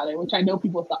think about it, which I know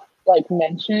people thought, like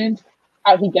mentioned,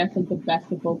 how he gets like the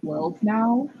best of both worlds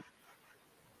now.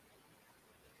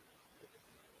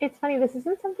 It's funny, this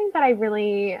isn't something that I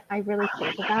really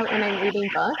think about when I'm reading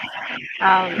books.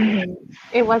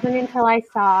 It wasn't until I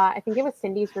saw, I think it was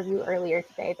Cindy's review earlier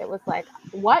today that was like,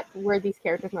 what were these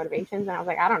characters' motivations? And I was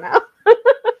like, I don't know.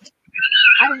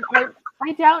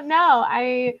 I don't know.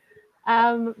 I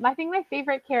think my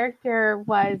favorite character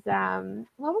was,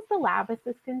 what was the lab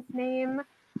assistant's name?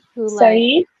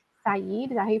 Saeed? Saeed,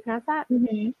 is that how you pronounce that?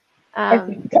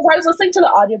 Because I was listening to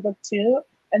the audiobook too,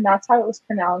 and that's how it was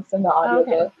pronounced in the audiobook.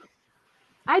 Okay.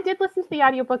 I did listen to the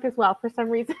audiobook as well for some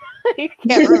reason. I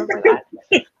can't remember that.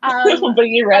 But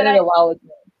you read it a while ago.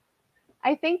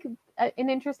 I think an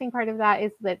interesting part of that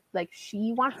is that like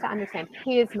she wants to understand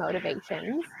his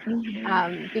motivations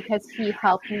because he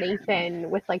helped Nathan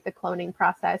with like the cloning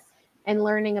process, and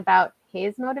learning about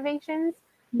his motivations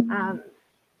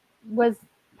was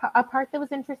a part that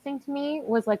was interesting to me,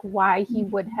 was like why he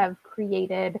would have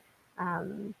created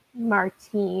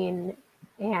Martine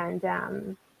and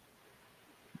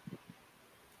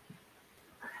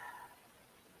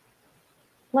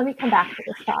let me come back to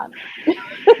this thought.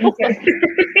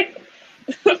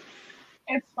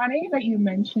 It's funny that you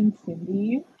mentioned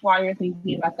Cindy while you're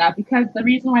thinking about that, because the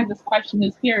reason why this question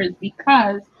is here is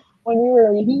because when we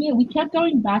were reading it, we kept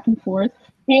going back and forth,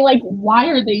 being like, why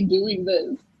are they doing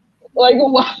this? Like,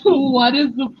 what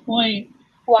is the point?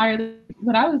 Why are they?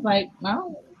 But I was like,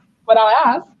 well, but I'll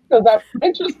ask because I'm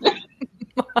interested.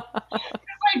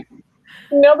 Like,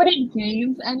 nobody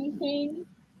gains anything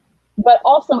but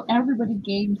also everybody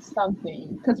gained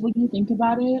something. Because when you think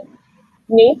about it,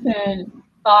 Nathan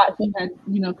thought he had,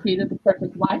 created the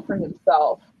perfect life for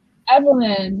himself.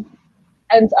 Evelyn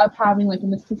ends up having like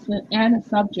an assistant and a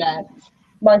subject.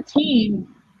 Martine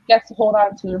gets to hold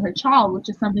on to her child, which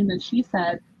is something that she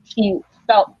said she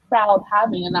felt proud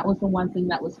having, and that was the one thing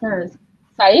that was hers.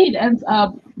 Saeed ends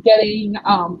up getting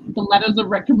the letters of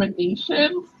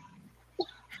recommendations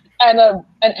and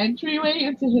an entryway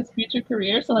into his future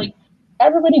career. So like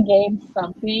everybody gained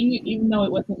something, even though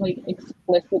it wasn't like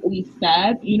explicitly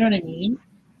said. You know what I mean?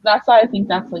 That's why I think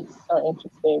that's like so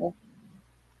interesting.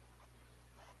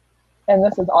 And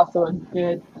this is also a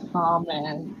good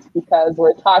comment because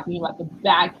we're talking about the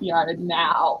backyard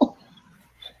now.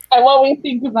 And when we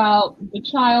think about the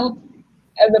child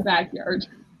and the backyard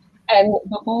and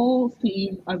the whole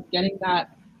scene of getting that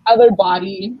other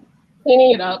body,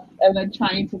 cleaning it up, and then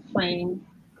trying to frame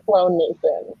clone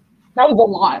Nathan. That was a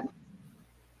lot.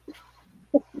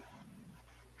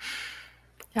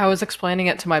 I was explaining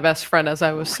it to my best friend as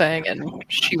I was saying, and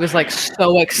she was like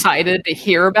so excited to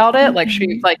hear about it. Like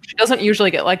she doesn't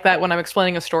usually get like that when I'm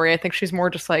explaining a story. I think she's more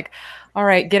just like, all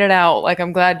right, get it out. Like,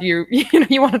 I'm glad you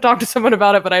want to talk to someone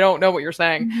about it, but I don't know what you're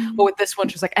saying. But with this one,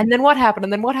 she's like, and then what happened?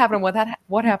 And then what happened?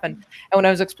 What happened? And when I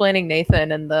was explaining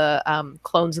Nathan and the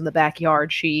clones in the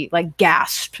backyard, she like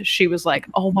gasped. She was like,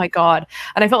 oh my God.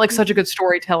 And I felt like such a good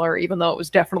storyteller, even though it was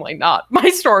definitely not my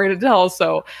story to tell.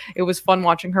 So it was fun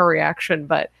watching her reaction.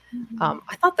 But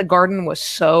I thought the garden was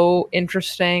so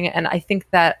interesting. And I think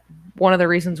that one of the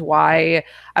reasons why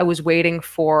I was waiting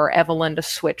for Evelyn to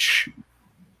switch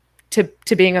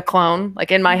to being a clone,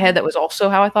 like in my head, that was also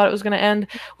how I thought it was going to end,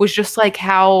 was just like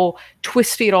how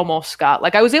twisty it almost got.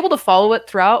 Like I was able to follow it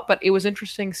throughout, but it was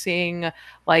interesting seeing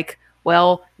like,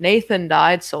 well, Nathan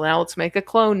died, so now let's make a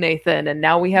clone Nathan, and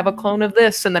now we have a clone of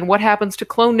this, and then what happens to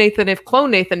clone Nathan if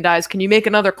clone Nathan dies? Can you make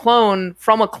another clone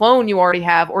from a clone you already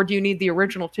have, or do you need the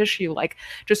original tissue? Like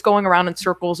just going around in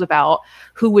circles about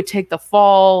who would take the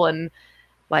fall, and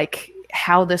like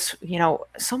how this,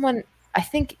 someone, I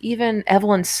think even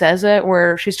Evelyn says it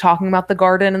where she's talking about the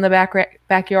garden in the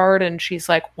backyard, and she's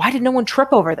like, why did no one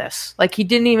trip over this? Like he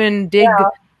didn't even dig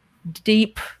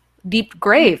deep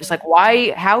graves. Like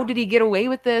how did he get away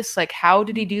with this? Like how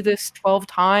did he do this 12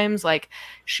 times? Like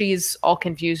she's all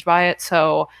confused by it.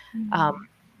 So I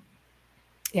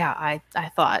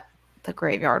thought the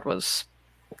graveyard was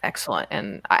excellent,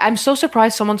 and I'm so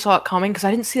surprised someone saw it coming because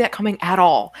I didn't see that coming at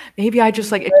all. Maybe I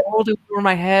just like it rolled over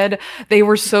my head. They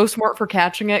were so smart for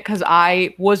catching it because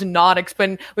I was not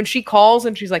explaining. When she calls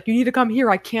and she's like, you need to come here,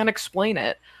 I can't explain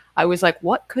it. I was like,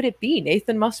 what could it be?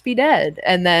 Nathan must be dead.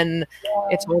 And then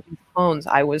it's all these clones.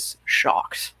 I was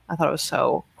shocked. I thought it was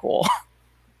so cool.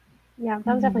 Yeah,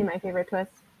 that was definitely my favorite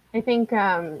twist. I think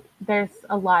there's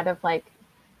a lot of like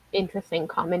interesting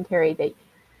commentary that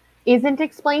isn't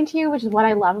explained to you, which is what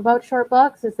I love about short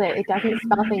books, is that it doesn't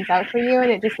spell things out for you and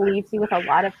it just leaves you with a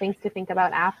lot of things to think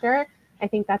about after. I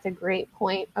think that's a great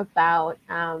point about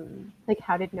like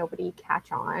how did nobody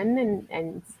catch on,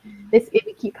 and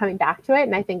we keep coming back to it,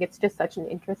 and I think it's just such an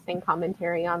interesting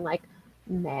commentary on like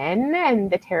men and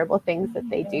the terrible things that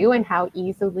they do and how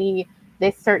easily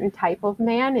this certain type of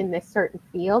man in this certain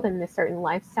field and this certain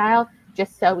lifestyle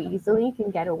just so easily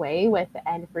can get away with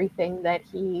everything that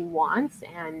he wants,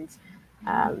 and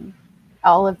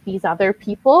all of these other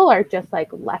people are just like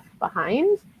left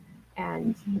behind,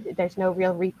 and there's no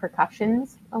real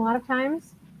repercussions a lot of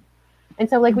times. And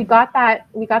so like we got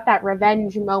that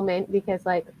revenge moment because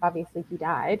like obviously he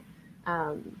died,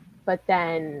 but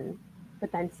then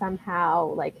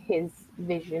somehow like his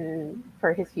vision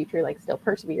for his future like still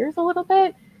perseveres a little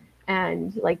bit,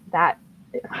 and like that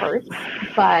it hurts,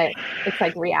 but it's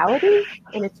like reality,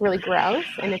 and it's really gross,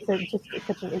 and it's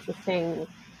such an interesting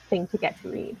thing to get to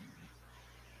read.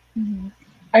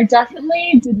 I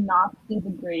definitely did not see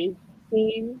the grave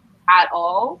scene at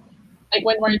all. Like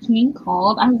when Martine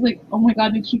called, I was like, oh my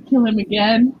God, did she kill him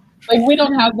again? Like we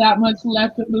don't have that much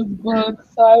left in this book.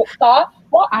 So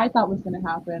what I thought was going to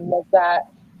happen was that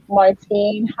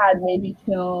Martine had maybe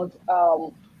killed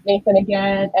Nathan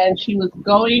again, and she was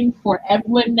going for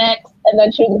Evelyn next, and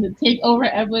then she was going to take over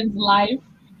Evelyn's life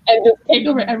and just take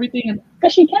over everything. And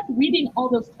because she kept reading all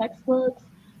those textbooks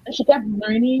and she kept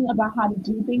learning about how to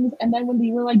do things, and then when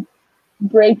they were like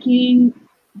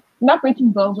not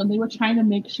breaking bones, when they were trying to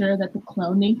make sure that the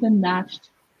clone Nathan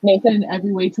matched Nathan in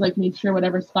every way to like make sure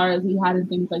whatever scars he had and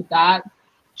things like that,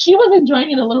 she was enjoying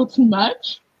it a little too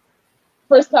much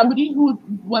for somebody who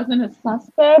wasn't a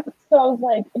suspect. So I was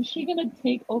like, is she going to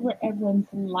take over Evelyn's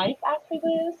life after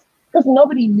this? Because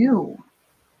nobody knew.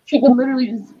 She could literally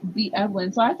just beat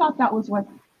Evelyn. So I thought that was what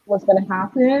was going to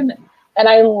happen. And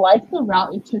I liked the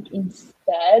route it took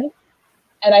instead.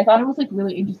 And I thought it was like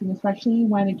really interesting, especially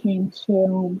when it came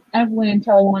to Evelyn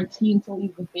telling Martine to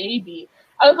leave the baby.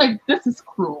 I was like, this is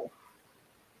cruel.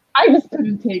 I just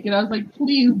couldn't take it. I was like,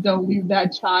 please don't leave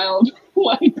that child.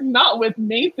 Like, not with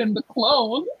Nathan the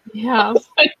clone. Yeah,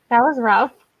 Like, that was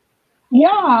rough.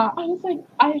 yeah, I was like,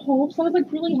 I hope so. I was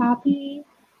like really happy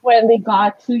when they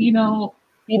got to,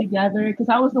 be together because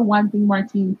that was the one thing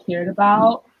Martine cared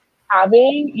about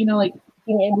having, like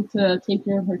being able to take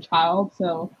care of her child.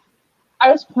 So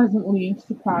I was pleasantly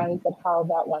surprised at how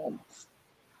that went.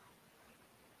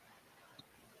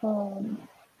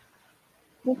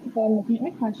 Just again, looking at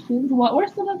my questions, what were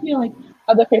some of your like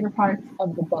other favorite parts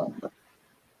of the book?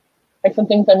 Like some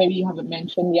things that maybe you haven't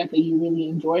mentioned yet that you really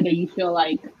enjoyed, or you feel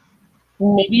like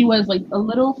maybe it was like a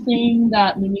little thing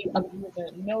that maybe other people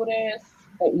didn't notice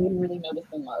that you really noticed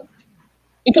and loved.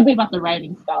 It could be about the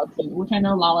writing style too, which I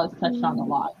know Lala's touched on a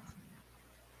lot.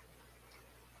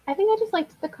 I think I just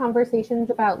liked the conversations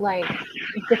about like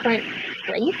different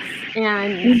traits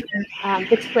and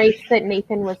the traits that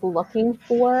Nathan was looking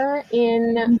for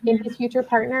in his future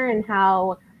partner, and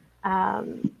how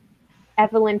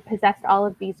Evelyn possessed all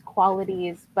of these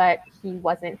qualities, but he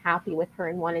wasn't happy with her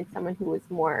and wanted someone who was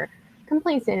more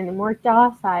complacent and more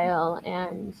docile,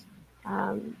 and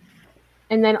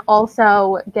then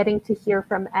also getting to hear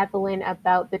from Evelyn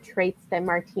about the traits that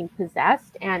Martine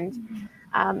possessed and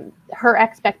her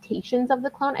expectations of the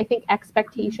clone. I think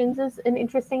expectations is an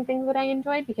interesting thing that I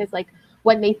enjoyed, because like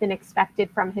what Nathan expected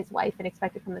from his wife and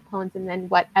expected from the clones, and then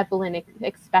what Evelyn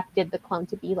expected the clone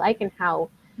to be like, and how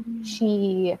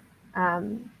she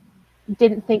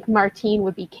didn't think Martine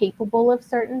would be capable of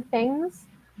certain things,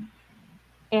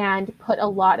 and put a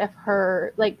lot of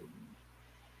her, like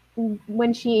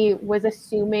when she was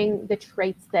assuming the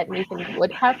traits that Nathan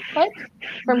would have put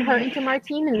from her into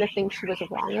Martine, and the things she was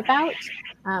wrong about,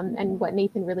 and what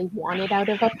Nathan really wanted out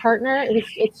of a partner.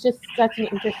 It's just such an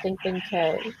interesting thing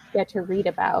to get to read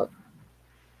about.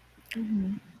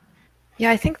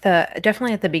 Yeah, I think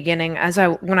definitely at the beginning,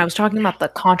 when I was talking about the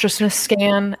consciousness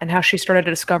scan and how she started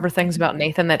to discover things about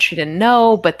Nathan that she didn't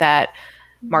know, but that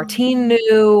Martine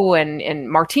knew, and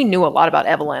Martine knew a lot about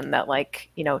Evelyn, that like,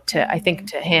 I think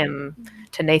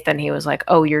to Nathan, he was like,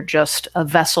 oh, you're just a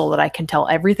vessel that I can tell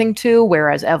everything to.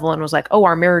 Whereas Evelyn was like, oh,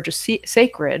 our marriage is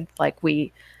sacred. Like we're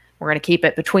going to keep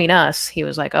it between us. He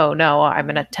was like, oh no, I'm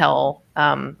going to tell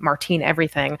Martine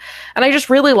everything. And I just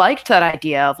really liked that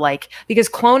idea of like, because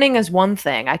cloning is one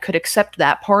thing, I could accept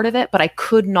that part of it, but I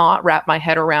could not wrap my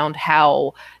head around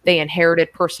how they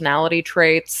inherited personality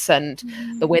traits and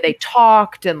the way they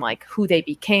talked and like who they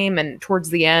became. And towards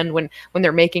the end, when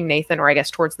they're making Nathan, or I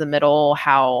guess towards the middle,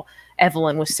 how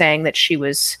Evelyn was saying that he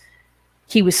was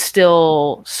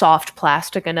still soft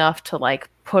plastic enough to like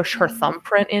push her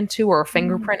thumbprint into, or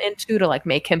fingerprint into, to like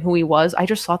make him who he was. I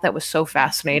just thought that was so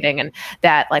fascinating. And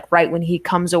that like right when he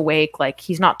comes awake, like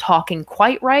he's not talking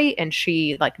quite right, and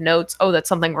she like notes, oh, that's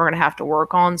something we're gonna have to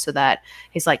work on, so that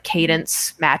his like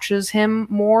cadence matches him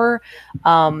more.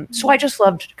 So I just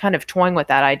loved kind of toying with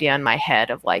that idea in my head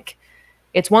of like,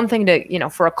 it's one thing to,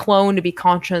 for a clone to be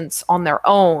conscious on their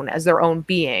own as their own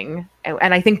being.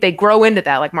 And I think they grow into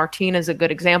that. Like Martine is a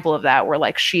good example of that, where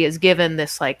like she is given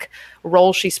this like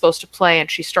role she's supposed to play, and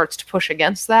she starts to push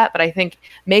against that. But I think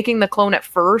making the clone at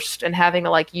first and having to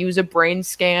like use a brain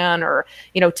scan, or,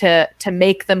 to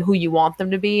make them who you want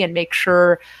them to be, and make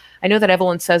sure, I know that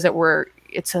Evelyn says it, where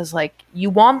it says like, you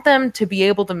want them to be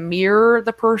able to mirror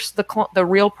the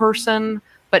real person,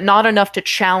 but not enough to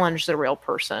challenge the real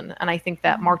person. And I think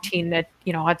that Martine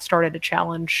had started to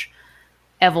challenge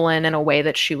Evelyn in a way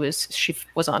that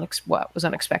was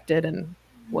unexpected and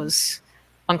was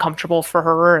uncomfortable for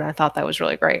her. And I thought that was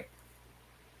really great.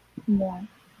 Yeah.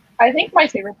 I think my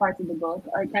favorite parts of the book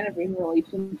are kind of in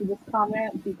relation to this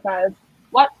comment, because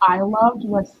what I loved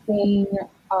was seeing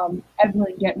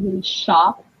Evelyn get really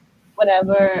shocked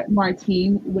whenever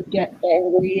Martine would get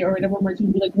angry, or whenever Martine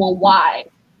would be like, well, why?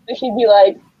 And she'd be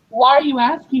like, why are you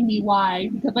asking me why?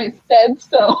 Because I said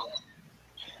so.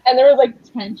 And there was like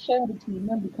tension between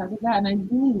them because of that. And I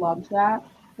really loved that,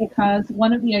 because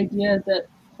one of the ideas that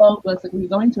clone books, like we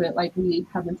go into it, like we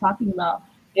have been talking about,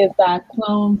 is that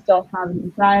clones don't have any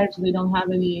desires, they don't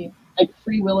have any like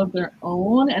free will of their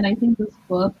own. And I think this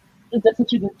book does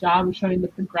such a good job of showing the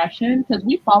progression, because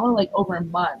we follow like over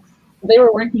months. They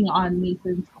were working on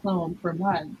Nathan's clone for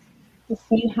months to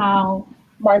see how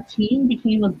Martine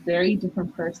became a very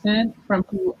different person from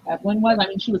who Evelyn was. I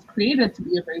mean, she was created to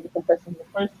be a very different person in the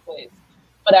first place.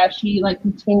 But as she like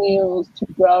continues to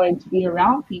grow and to be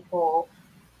around people,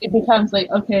 it becomes like,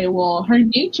 okay, well, her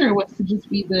nature was to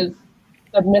just be this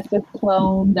submissive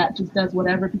clone that just does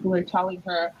whatever people are telling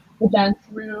her. But then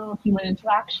through human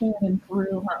interaction and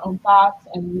through her own thoughts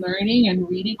and learning and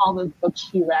reading all those books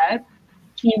she read,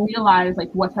 she realized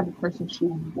like what type of person she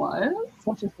was,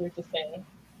 which is weird to say.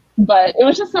 But it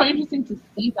was just so interesting to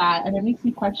see that, and it makes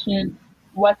me question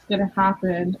what's going to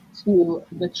happen to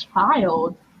the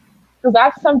child. So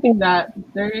that's something that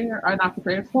they are not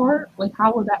prepared for. Like,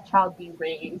 how will that child be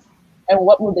raised, and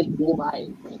what will they be like?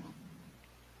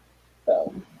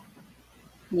 So,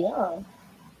 yeah,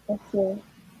 let's see.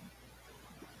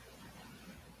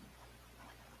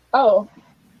 Oh,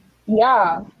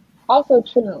 yeah, also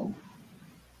true.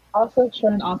 Also true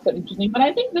and also interesting. But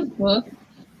I think this book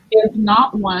is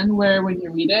not one where when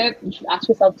you read it, you should ask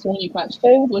yourself so many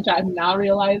questions, which I'm now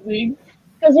realizing.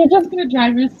 Because you're just going to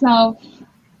drive yourself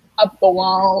up the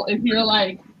wall if you're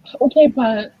like, okay,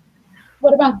 but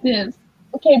what about this?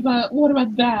 Okay, but what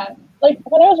about that? Like,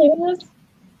 when I was reading this,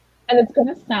 and it's going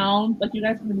to sound like you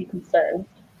guys are going to be concerned,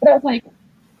 but I was like,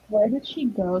 where did she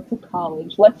go to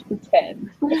college? Let's pretend.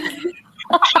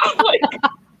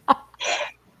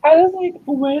 I was like,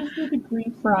 where's the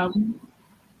degree from?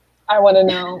 I want to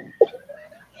know.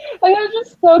 Like, I was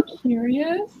just so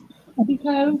curious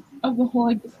because of the whole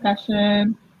like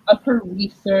discussion of her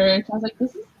research. I was like,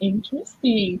 this is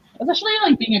interesting. Especially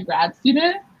like being a grad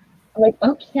student. I'm like,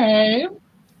 okay,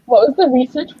 what was the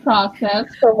research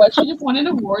process for what she just won an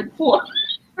award for?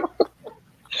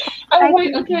 I was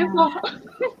like, okay, so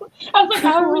I was like,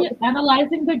 how are we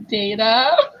analyzing the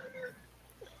data?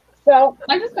 So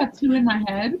I just got two in my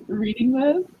head reading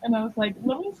this, and I was like,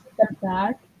 let me step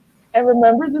back and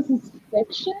remember this is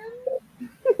fiction,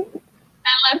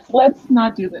 and let's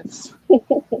not do this.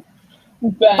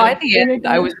 But by the end,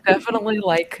 I was definitely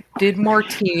like, did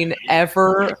Martine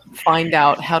ever find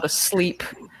out how to sleep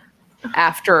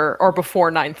after or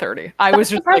before 9:30? I was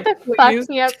just like, that fucked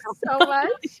me up so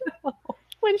much.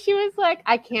 When she was like,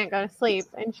 I can't go to sleep.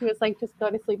 And she was like, just go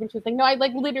to sleep. And she was like, no, I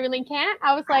like literally can't.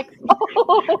 I was like,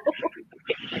 oh.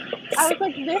 I was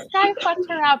like, this guy fucked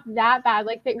her up that bad.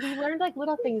 Like, we learned like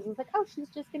little things. It was like, oh, she's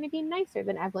just going to be nicer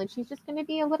than Evelyn. She's just going to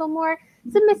be a little more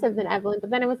submissive than Evelyn.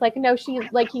 But then it was like, no, he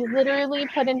literally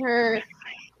put in her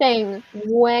thing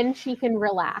when she can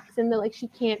relax. And like, she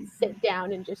can't sit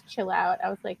down and just chill out.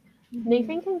 I was like,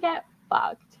 Nathan can get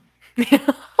fucked. Yeah.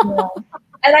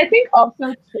 And I think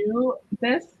also too,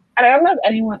 this, and I don't know if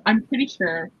anyone, I'm pretty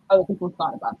sure other people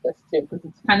thought about this too, because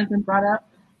it's kind of been brought up,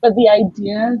 but the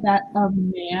idea that a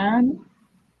man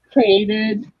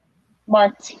created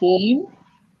Martine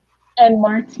and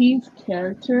Martine's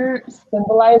character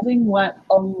symbolizing what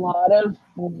a lot of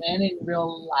men in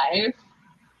real life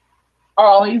are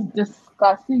always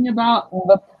discussing about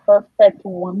the perfect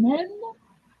woman.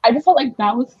 I just felt like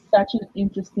that was such an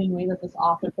interesting way that this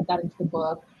author put that into the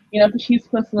book. You know, because she's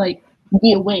supposed to like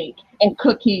be awake and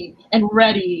cooking and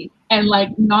ready and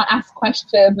like not ask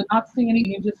questions and not say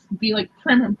anything and just be like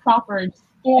prim and proper and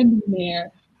standing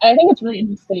there. And I think it's really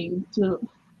interesting to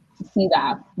see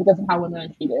that because of how women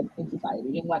are treated in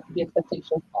society and what the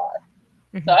expectations are.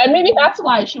 Mm-hmm. So, and maybe that's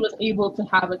why she was able to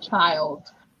have a child.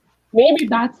 Maybe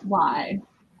that's why.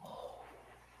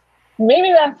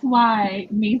 Maybe that's why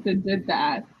Nathan did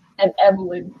that and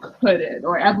Evelyn couldn't,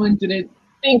 or Evelyn didn't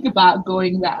think about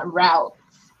going that route.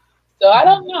 So I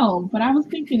don't know, but I was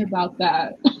thinking about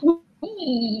that.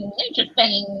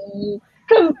 Interesting.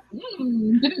 Because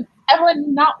didn't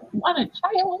Evelyn not want a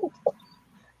child?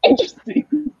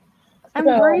 Interesting. I'm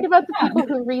worried about the people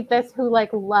who read this who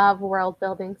like love world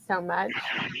building so much.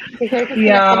 Because they're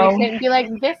just gonna finish it and be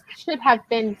like, this should have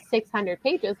been 600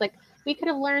 pages. Like, we could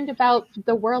have learned about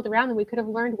the world around them. We could have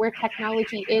learned where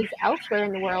technology is elsewhere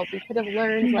in the world. We could have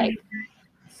learned like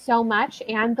so much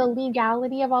and the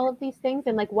legality of all of these things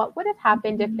and like what would have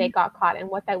happened if they got caught and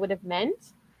what that would have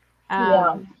meant.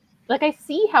 Like, I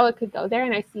see how it could go there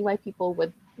and I see why people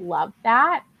would love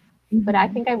that, but I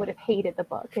think I would have hated the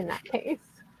book in that case.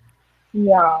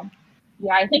 Yeah,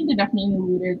 I think they definitely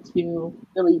alluded to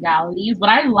the legalities, but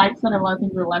I liked that a lot of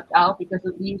things were left out because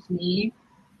it leaves me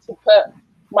to put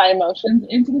my emotions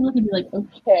into the book and be like,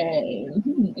 okay,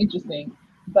 interesting.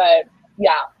 But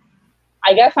yeah,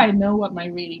 I guess I know what my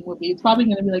rating would be. It's probably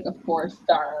going to be like a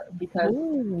 4-star because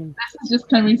this is just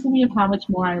convincing me of how much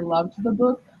more I loved the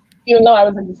book, even though I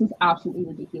was like, this is absolutely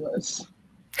ridiculous.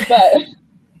 But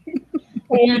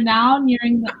we are now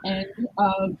nearing the end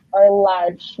of our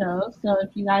live show. So if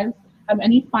you guys have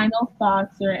any final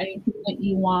thoughts or anything that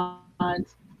you want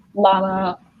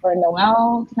Lala or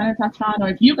Noelle to kind of touch on, or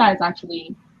if you guys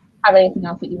actually have anything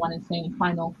else that you want to say, any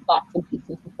final thoughts and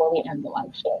pieces before we end the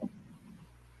live show.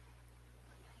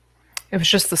 It was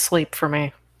just the sleep for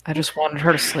me. I just wanted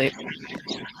her to sleep.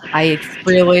 I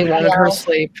really wanted her to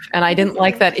sleep, and I didn't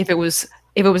like that if it was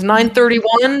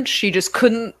 9:31, she just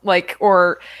couldn't, like,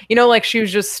 or like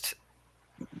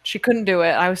she couldn't do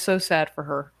it. I was so sad for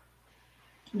her.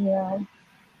 Yeah.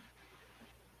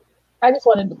 I just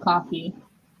wanted the coffee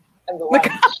and the lunch.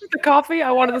 The coffee?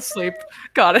 I wanted to sleep.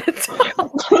 Got it.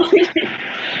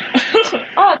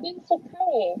 Oh, thanks for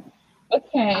coming.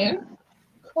 Okay.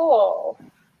 Cool.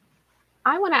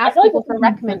 I want to ask people for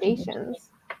recommendations.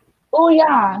 Oh,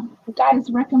 yeah. Guys,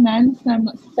 recommend some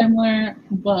similar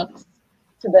books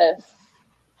to this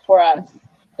for us.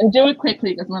 And do it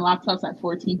quickly because my laptop's at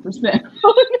 14%.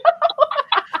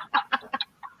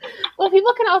 Well,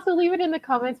 people can also leave it in the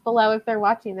comments below if they're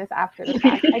watching this after the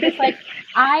fact.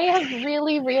 I have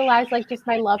really realized just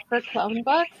my love for clone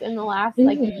books in the last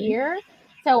year.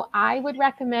 So I would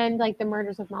recommend The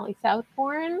Murders of Molly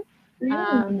Southbourne.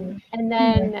 And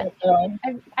then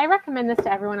I recommend this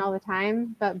to everyone all the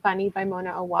time, but Bunny by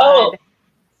Mona Awad. Oh,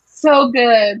 so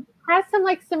good. Has some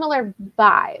similar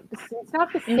vibes. It's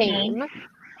not the same.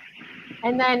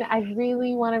 And then I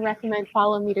really want to recommend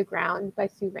Follow Me to Ground by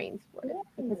Sue Rainsford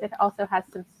because it also has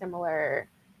some similar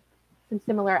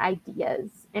ideas.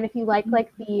 And if you like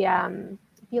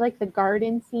the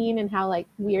garden scene and how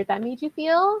weird that made you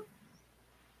feel,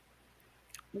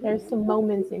 there's some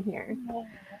moments in here.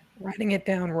 Writing it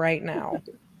down right now.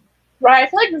 Right, I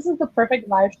feel like this is the perfect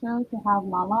live show to have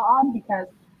Lala on because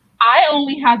I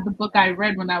only had the book I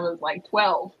read when I was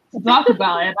 12 to talk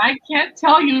about it. I can't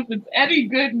tell you if it's any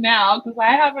good now because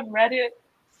I haven't read it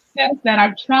since then.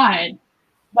 I've tried,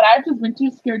 but I've just been too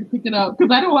scared to pick it up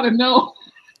because I don't want to know.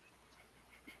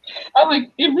 I'm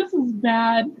like, if this is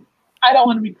bad, I don't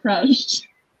want to be crushed.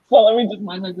 So let me just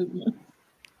mind my business.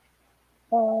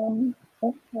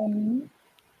 Okay.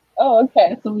 Oh,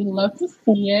 okay. So we love to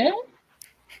see it.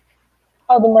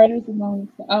 Oh, The Murders of Molly.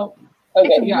 Oh, okay.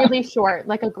 It's really short,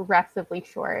 aggressively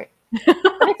short.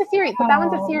 But it's a series. But that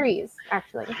one's a series,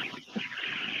 actually.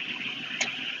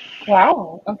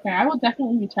 Wow. Okay, I will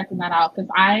definitely be checking that out because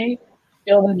I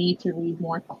feel the need to read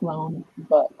more clone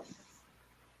books.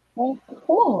 Oh,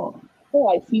 cool. Cool.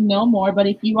 I see no more. But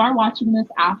if you are watching this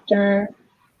after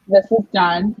this is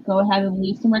done, go ahead and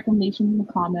leave some recommendations in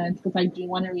the comments because I do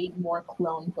want to read more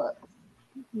clone books.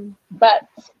 But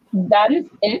that is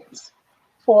it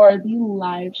for the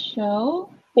live show.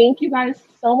 Thank you guys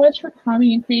so much for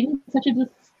coming and creating such a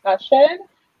discussion.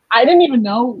 I didn't even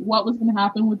know what was going to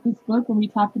happen with this book when we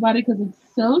talked about it because it's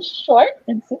so short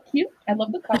and so cute. I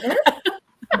love the cover.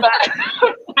 But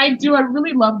I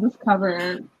really love this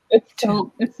cover. It's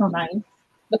so nice.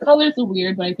 The colors are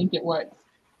weird, but I think it works.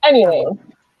 Anyway,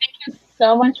 thank you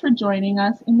so much for joining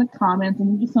us in the comments. And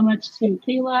thank you so much to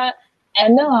Kayla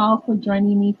and Noelle for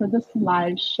joining me for this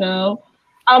live show.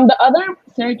 The other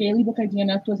Sarah Gailey book I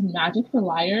DNF'd was Magic for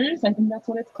Liars. I think that's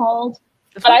what it's called.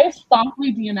 But I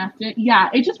softly DNF'd it. Yeah,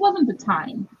 it just wasn't the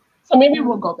time. So maybe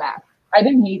we'll go back. I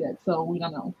didn't hate it, so we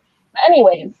don't know. But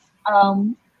anyways,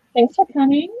 thanks for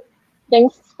coming.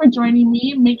 Thanks for joining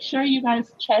me. Make sure you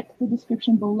guys check the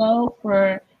description below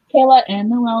for Kayla and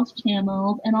Noelle's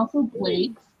channels and also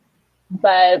Blake's.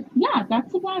 But yeah,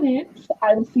 that's about it.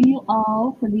 I will see you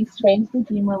all for the Strange the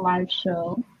Dreamer live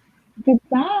show.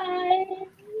 Goodbye.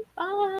 Bye.